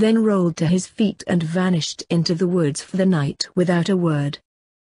 then rolled to his feet and vanished into the woods for the night without a word.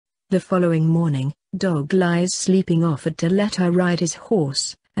 The following morning, Dog Lies Sleeping offered to let her ride his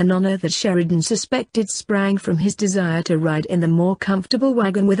horse, an honor that Sheridan suspected sprang from his desire to ride in the more comfortable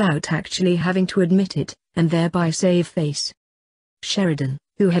wagon without actually having to admit it, and thereby save face. Sheridan,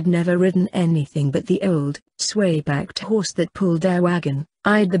 who had never ridden anything but the old, sway-backed horse that pulled their wagon,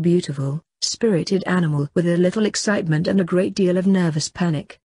 eyed the beautiful, spirited animal with a little excitement and a great deal of nervous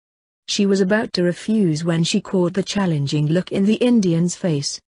panic. She was about to refuse when she caught the challenging look in the Indian's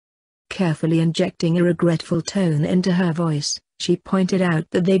face. Carefully injecting a regretful tone into her voice, she pointed out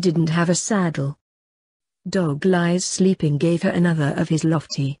that they didn't have a saddle. Dog Lies Sleeping gave her another of his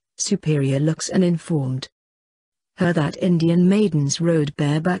lofty, superior looks and informed her that Indian maidens rode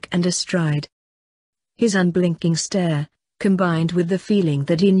bareback and astride. His unblinking stare, combined with the feeling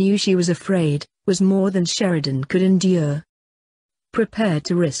that he knew she was afraid, was more than Sheridan could endure. Prepared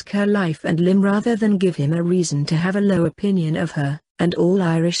to risk her life and limb rather than give him a reason to have a low opinion of her, and all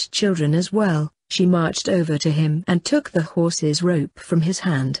Irish children as well, she marched over to him and took the horse's rope from his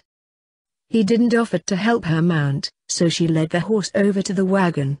hand. He didn't offer to help her mount, so she led the horse over to the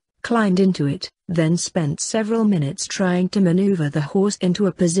wagon, climbed into it, then spent several minutes trying to maneuver the horse into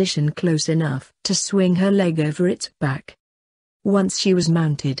a position close enough to swing her leg over its back. Once she was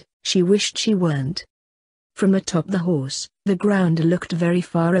mounted, she wished she weren't. From atop the horse, the ground looked very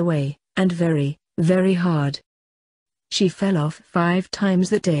far away, and very, very hard. She fell off 5 times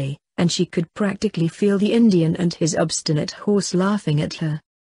that day, and she could practically feel the Indian and his obstinate horse laughing at her.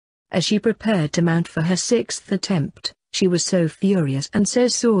 As she prepared to mount for her 6th attempt, she was so furious and so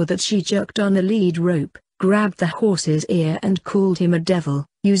sore that she jerked on the lead rope, grabbed the horse's ear and called him a devil,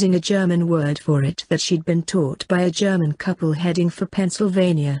 using a German word for it that she'd been taught by a German couple heading for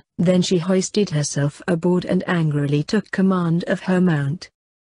Pennsylvania. Then she hoisted herself aboard and angrily took command of her mount.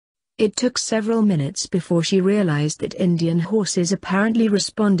 It took several minutes before she realized that Indian horses apparently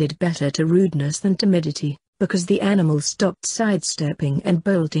responded better to rudeness than timidity, because the animal stopped sidestepping and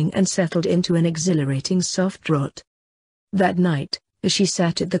bolting and settled into an exhilarating soft trot. That night, as she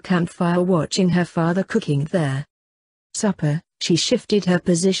sat at the campfire watching her father cooking their supper, she shifted her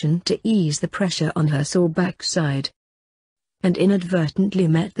position to ease the pressure on her sore backside, and inadvertently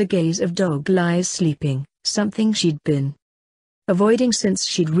met the gaze of Dog Lies Sleeping, something she'd been avoiding since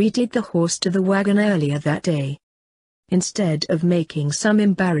she'd reared the horse to the wagon earlier that day. Instead of making some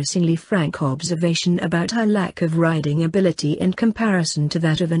embarrassingly frank observation about her lack of riding ability in comparison to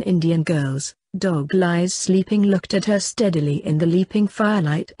that of an Indian girl's, Dog Lies Sleeping looked at her steadily in the leaping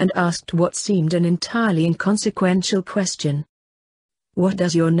firelight and asked what seemed an entirely inconsequential question. "What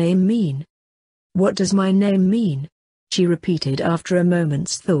does your name mean?" "What does my name mean?" she repeated after a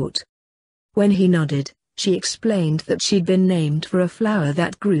moment's thought. When he nodded, she explained that she'd been named for a flower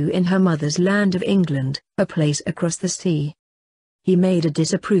that grew in her mother's land of England, a place across the sea. He made a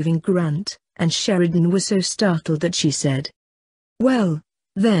disapproving grunt, and Sheridan was so startled that she said, "Well,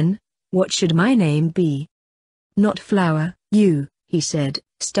 then, what should my name be?" "Not flower, you," he said,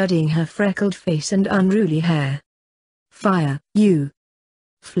 studying her freckled face and unruly hair. "Fire, you.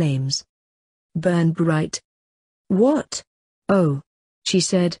 Flames. Burn bright." "What? Oh," she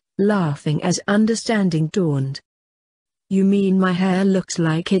said, laughing as understanding dawned. "You mean my hair looks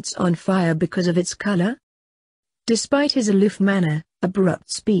like it's on fire because of its color?" Despite his aloof manner,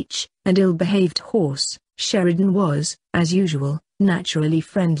 abrupt speech, and ill-behaved horse, Sheridan was, as usual, naturally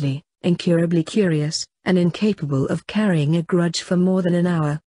friendly, incurably curious, and incapable of carrying a grudge for more than an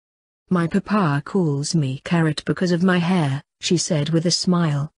hour. "My papa calls me Carrot because of my hair," she said with a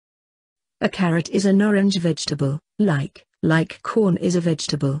smile. "A carrot is an orange vegetable, like corn is a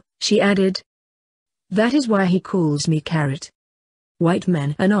vegetable," she added. "That is why he calls me Carrot. White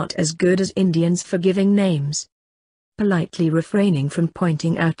men are not as good as Indians for giving names." Politely refraining from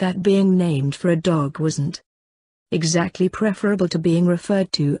pointing out that being named for a dog wasn't exactly preferable to being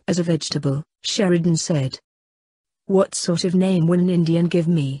referred to as a vegetable, Sheridan said. What sort of name will an Indian give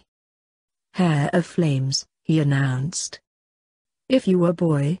me? Hair of Flames, he announced. If you were a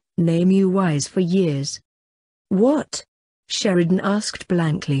boy, name you Wise for Years. What? Sheridan asked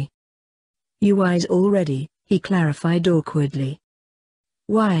blankly. You wise already, he clarified awkwardly.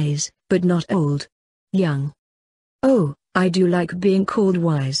 Wise, but not old. Young. Oh, I do like being called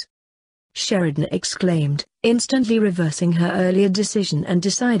wise, Sheridan exclaimed, instantly reversing her earlier decision and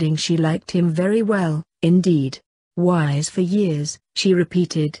deciding she liked him very well. Indeed. Wise for years, she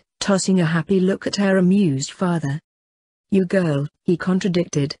repeated, tossing a happy look at her amused father. You girl, he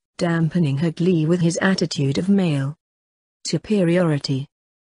contradicted, dampening her glee with his attitude of male superiority.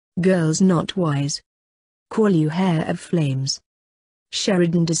 Girls not wise. Call you Hair of Flames.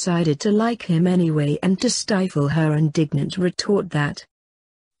 Sheridan decided to like him anyway and to stifle her indignant retort that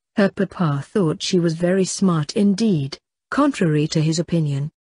her papa thought she was very smart indeed, contrary to his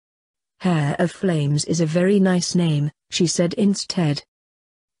opinion. Hair of Flames is a very nice name, she said instead.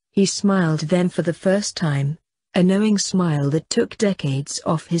 He smiled then for the first time, a knowing smile that took decades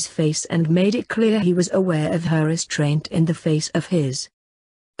off his face and made it clear he was aware of her restraint in the face of his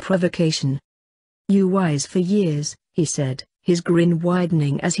provocation. You Wise for Years, he said, his grin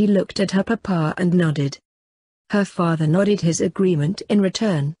widening as he looked at her papa and nodded. Her father nodded his agreement in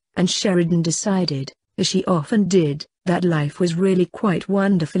return, and Sheridan decided, as she often did, that life was really quite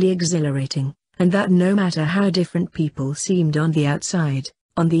wonderfully exhilarating, and that no matter how different people seemed on the outside,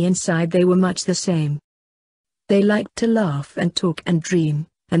 on the inside they were much the same. They liked to laugh and talk and dream,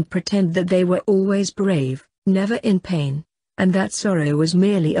 and pretend that they were always brave, never in pain, and that sorrow was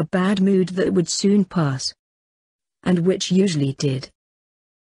merely a bad mood that would soon pass. And which usually did.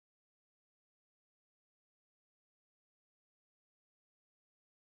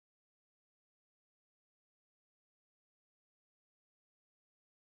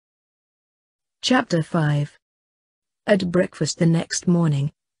 Chapter 5. At breakfast the next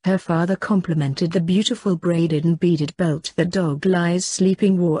morning, her father complimented the beautiful braided and beaded belt that Dog-Eyes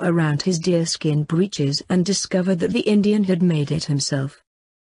Sleeping wore around his deerskin breeches and discovered that the Indian had made it himself.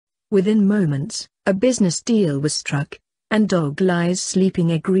 Within moments, a business deal was struck, and Dog-Eyes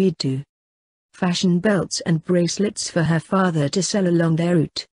Sleeping agreed to fashion belts and bracelets for her father to sell along their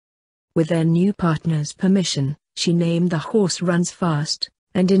route. With their new partner's permission, she named the horse Runs Fast,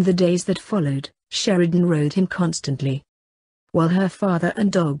 and in the days that followed, Sheridan rode him constantly. While her father and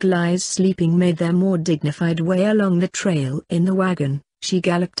Dog-Eyes Sleeping made their more dignified way along the trail in the wagon, she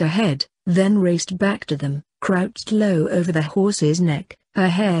galloped ahead, then raced back to them, crouched low over the horse's neck, her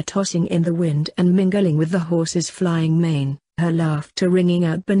hair tossing in the wind and mingling with the horse's flying mane, her laughter ringing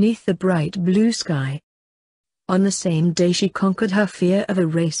out beneath the bright blue sky. On the same day she conquered her fear of a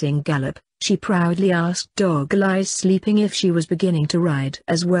racing gallop. She proudly asked Dog-Eyes Sleeping if she was beginning to ride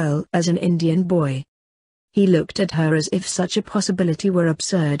as well as an Indian boy. He looked at her as if such a possibility were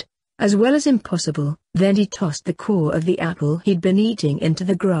absurd, as well as impossible, then he tossed the core of the apple he'd been eating into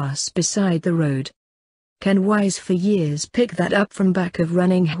the grass beside the road. Can Wise for Years pick that up from back of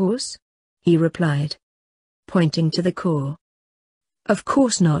running horse? He replied, pointing to the core. Of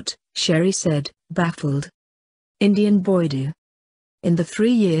course not, Sherry said, baffled. Indian boy do. In the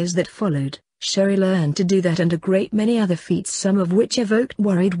 3 years that followed, Sherry learned to do that and a great many other feats, some of which evoked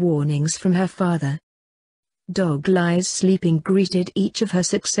worried warnings from her father. Dog-Eyes Sleeping greeted each of her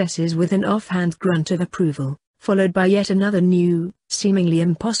successes with an offhand grunt of approval, followed by yet another new, seemingly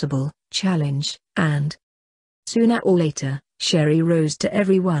impossible, challenge, and sooner or later, Sherry rose to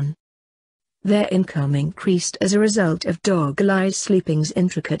everyone. Their income increased as a result of Dog-Eyes Sleeping's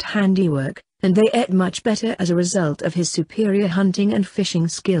intricate handiwork, and they ate much better as a result of his superior hunting and fishing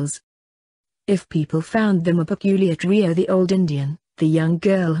skills. If people found them a peculiar trio, the old Indian, the young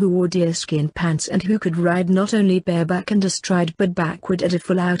girl who wore deerskin pants and who could ride not only bareback and astride but backward at a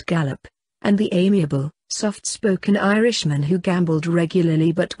full-out gallop, and the amiable, soft-spoken Irishman who gambled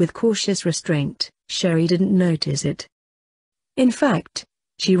regularly but with cautious restraint, Sherry didn't notice it. In fact,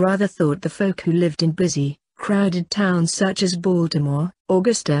 she rather thought the folk who lived in busy, crowded towns such as Baltimore,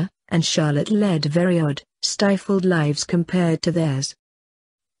 Augusta, and Charlotte led very odd, stifled lives compared to theirs.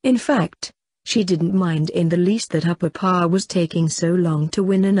 In fact, she didn't mind in the least that her papa was taking so long to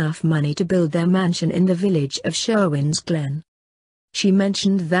win enough money to build their mansion in the village of Sherwin's Glen. She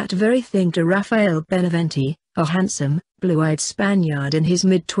mentioned that very thing to Raphael Beneventi, a handsome, blue-eyed Spaniard in his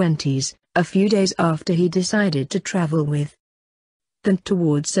mid-20s, a few days after he decided to travel with them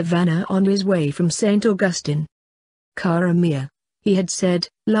towards Savannah on his way from St. Augustine. Cara mia, he had said,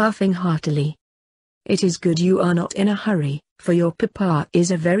 laughing heartily. It is good you are not in a hurry, for your papa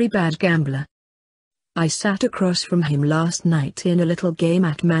is a very bad gambler. I sat across from him last night in a little game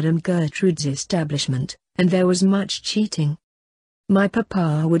at Madame Gertrude's establishment, and there was much cheating. My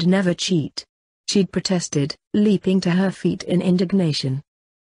papa would never cheat," she'd protested, leaping to her feet in indignation.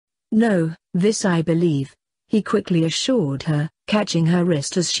 "No, this I believe," he quickly assured her, catching her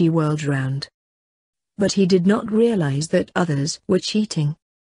wrist as she whirled round. But he did not realize that others were cheating.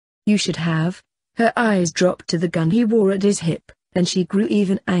 "You should have." Her eyes dropped to the gun he wore at his hip, and she grew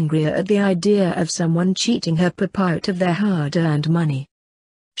even angrier at the idea of someone cheating her papa out of their hard-earned money.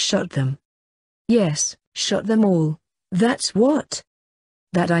 "Shot them." "Yes, shot them all, that's what."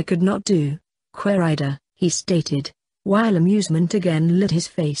 "That I could not do, Querida," he stated, while amusement again lit his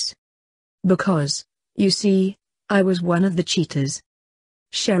face. "Because, you see, I was one of the cheaters."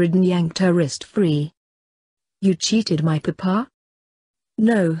 Sheridan yanked her wrist free. "You cheated my papa?"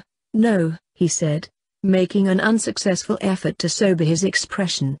 "No, no," he said, making an unsuccessful effort to sober his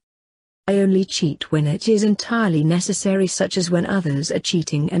expression. "I only cheat when it is entirely necessary, such as when others are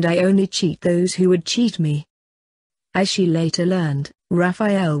cheating, and I only cheat those who would cheat me." As she later learned,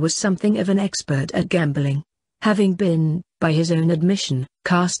 Raphael was something of an expert at gambling, having been, by his own admission,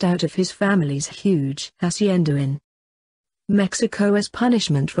 cast out of his family's huge hacienda in Mexico as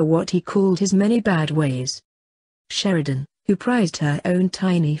punishment for what he called his many bad ways. Sheridan, who prized her own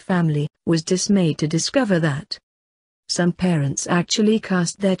tiny family, was dismayed to discover that some parents actually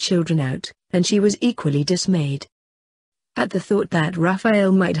cast their children out, and she was equally dismayed at the thought that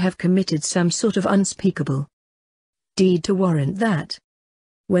Raphael might have committed some sort of unspeakable deed to warrant that.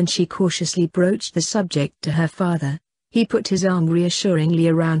 When she cautiously broached the subject to her father, he put his arm reassuringly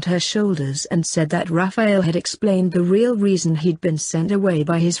around her shoulders and said that Raphael had explained the real reason he'd been sent away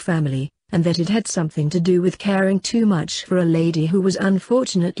by his family, and that it had something to do with caring too much for a lady who was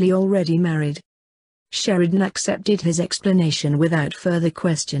unfortunately already married. Sheridan accepted his explanation without further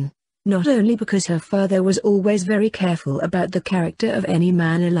question, not only because her father was always very careful about the character of any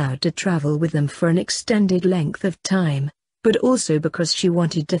man allowed to travel with them for an extended length of time, but also because she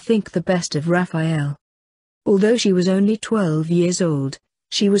wanted to think the best of Raphael. Although she was only 12 years old,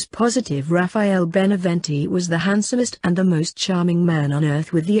 she was positive Raphael Beneventi was the handsomest and the most charming man on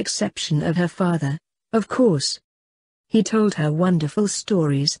earth, with the exception of her father, of course. He told her wonderful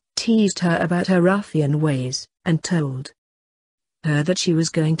stories, teased her about her ruffian ways, and told her that she was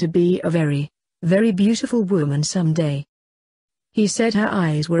going to be a very, very beautiful woman someday. He said her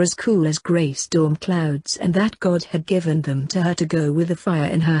eyes were as cool as gray storm clouds and that God had given them to her to go with the fire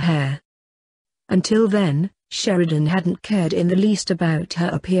in her hair. Until then, Sheridan hadn't cared in the least about her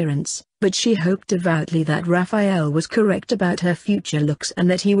appearance, but she hoped devoutly that Raphael was correct about her future looks and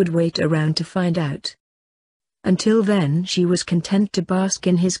that he would wait around to find out. Until then she was content to bask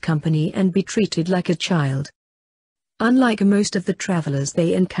in his company and be treated like a child. Unlike most of the travelers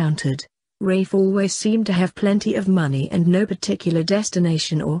they encountered, Rafe always seemed to have plenty of money and no particular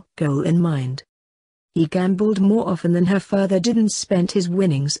destination or goal in mind. He gambled more often than her father did and spent his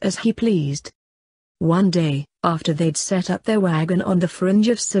winnings as he pleased. One day, after they'd set up their wagon on the fringe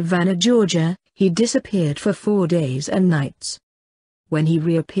of Savannah, Georgia, he disappeared for 4 days and nights. When he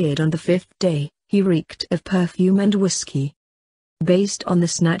reappeared on the 5th day, he reeked of perfume and whiskey. Based on the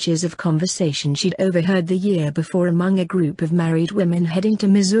snatches of conversation she'd overheard the year before among a group of married women heading to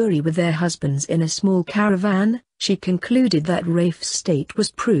Missouri with their husbands in a small caravan, she concluded that Rafe's state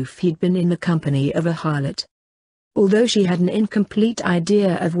was proof he'd been in the company of a harlot. Although she had an incomplete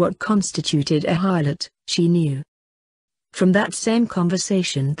idea of what constituted a harlot, she knew from that same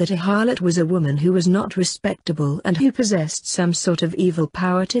conversation that a harlot was a woman who was not respectable and who possessed some sort of evil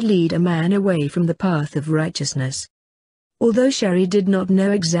power to lead a man away from the path of righteousness. Although Sherry did not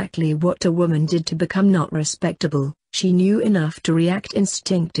know exactly what a woman did to become not respectable, she knew enough to react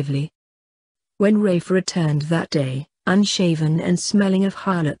instinctively. When Rafe returned that day, unshaven and smelling of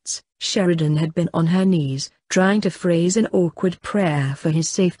harlots, Sheridan had been on her knees, trying to phrase an awkward prayer for his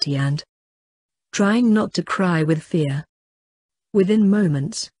safety and trying not to cry with fear. Within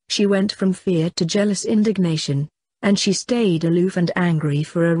moments, she went from fear to jealous indignation, and she stayed aloof and angry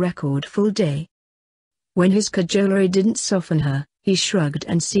for a record full day. When his cajolery didn't soften her, he shrugged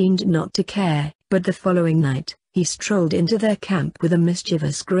and seemed not to care, but the following night, he strolled into their camp with a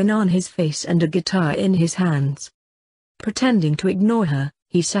mischievous grin on his face and a guitar in his hands. Pretending to ignore her,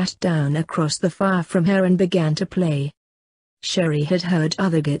 he sat down across the fire from her and began to play. Sherry had heard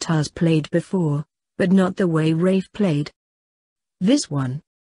other guitars played before, but not the way Rafe played this one.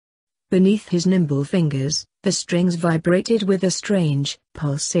 Beneath his nimble fingers, the strings vibrated with a strange,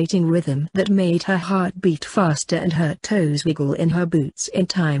 pulsating rhythm that made her heart beat faster and her toes wiggle in her boots in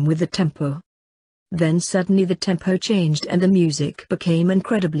time with the tempo. Then suddenly the tempo changed and the music became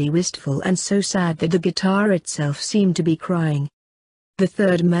incredibly wistful and so sad that the guitar itself seemed to be crying. The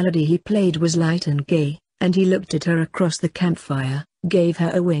third melody he played was light and gay, and he looked at her across the campfire, gave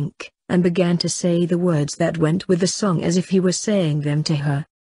her a wink, and began to say the words that went with the song as if he were saying them to her.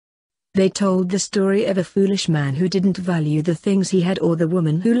 They told the story of a foolish man who didn't value the things he had or the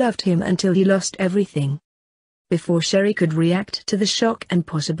woman who loved him until he lost everything. Before Sherry could react to the shock and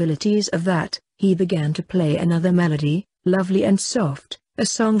possibilities of that, he began to play another melody, lovely and soft, a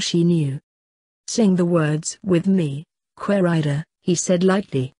song she knew. "Sing the words with me, Querida," he said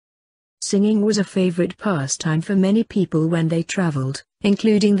lightly. Singing was a favorite pastime for many people when they traveled,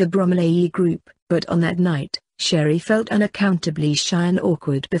 including the Bromley group, but on that night, Sherry felt unaccountably shy and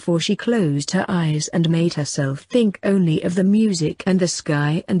awkward before she closed her eyes and made herself think only of the music and the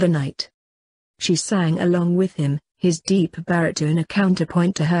sky and the night. She sang along with him, his deep baritone a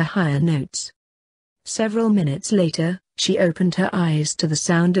counterpoint to her higher notes. Several minutes later, she opened her eyes to the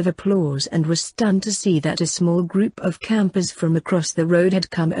sound of applause and was stunned to see that a small group of campers from across the road had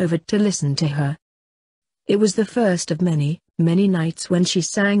come over to listen to her. It was the first of many, many nights when she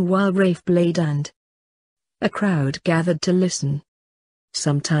sang while Rafe played and a crowd gathered to listen.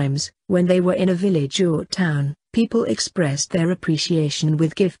 Sometimes, when they were in a village or town, people expressed their appreciation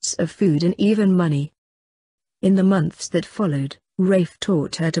with gifts of food and even money. In the months that followed, Rafe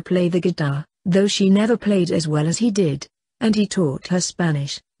taught her to play the guitar, though she never played as well as he did, and he taught her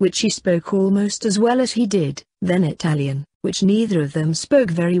Spanish, which she spoke almost as well as he did, then Italian, which neither of them spoke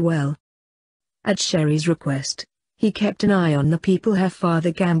very well. At Sherry's request, he kept an eye on the people her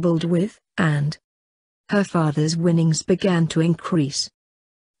father gambled with, and her father's winnings began to increase.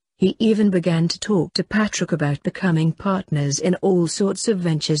 He even began to talk to Patrick about becoming partners in all sorts of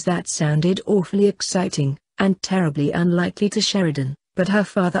ventures that sounded awfully exciting, and terribly unlikely to Sheridan, but her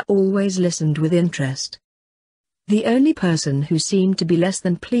father always listened with interest. The only person who seemed to be less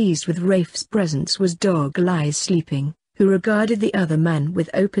than pleased with Rafe's presence was Dog Lies Sleeping, who regarded the other man with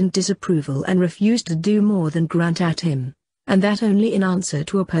open disapproval and refused to do more than grunt at him, and that only in answer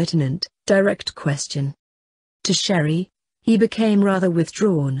to a pertinent, direct question. To Sherry, he became rather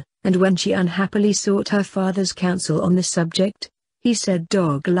withdrawn, and when she unhappily sought her father's counsel on the subject, he said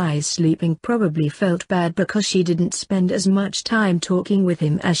Dog Lies Sleeping probably felt bad because she didn't spend as much time talking with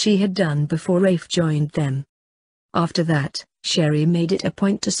him as she had done before Rafe joined them. After that, Sherry made it a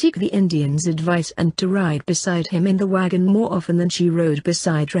point to seek the Indian's advice and to ride beside him in the wagon more often than she rode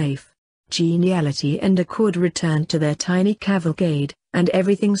beside Rafe. Geniality and accord returned to their tiny cavalcade, and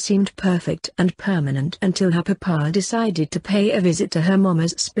everything seemed perfect and permanent until her papa decided to pay a visit to her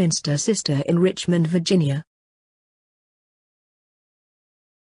mama's spinster sister in Richmond, Virginia.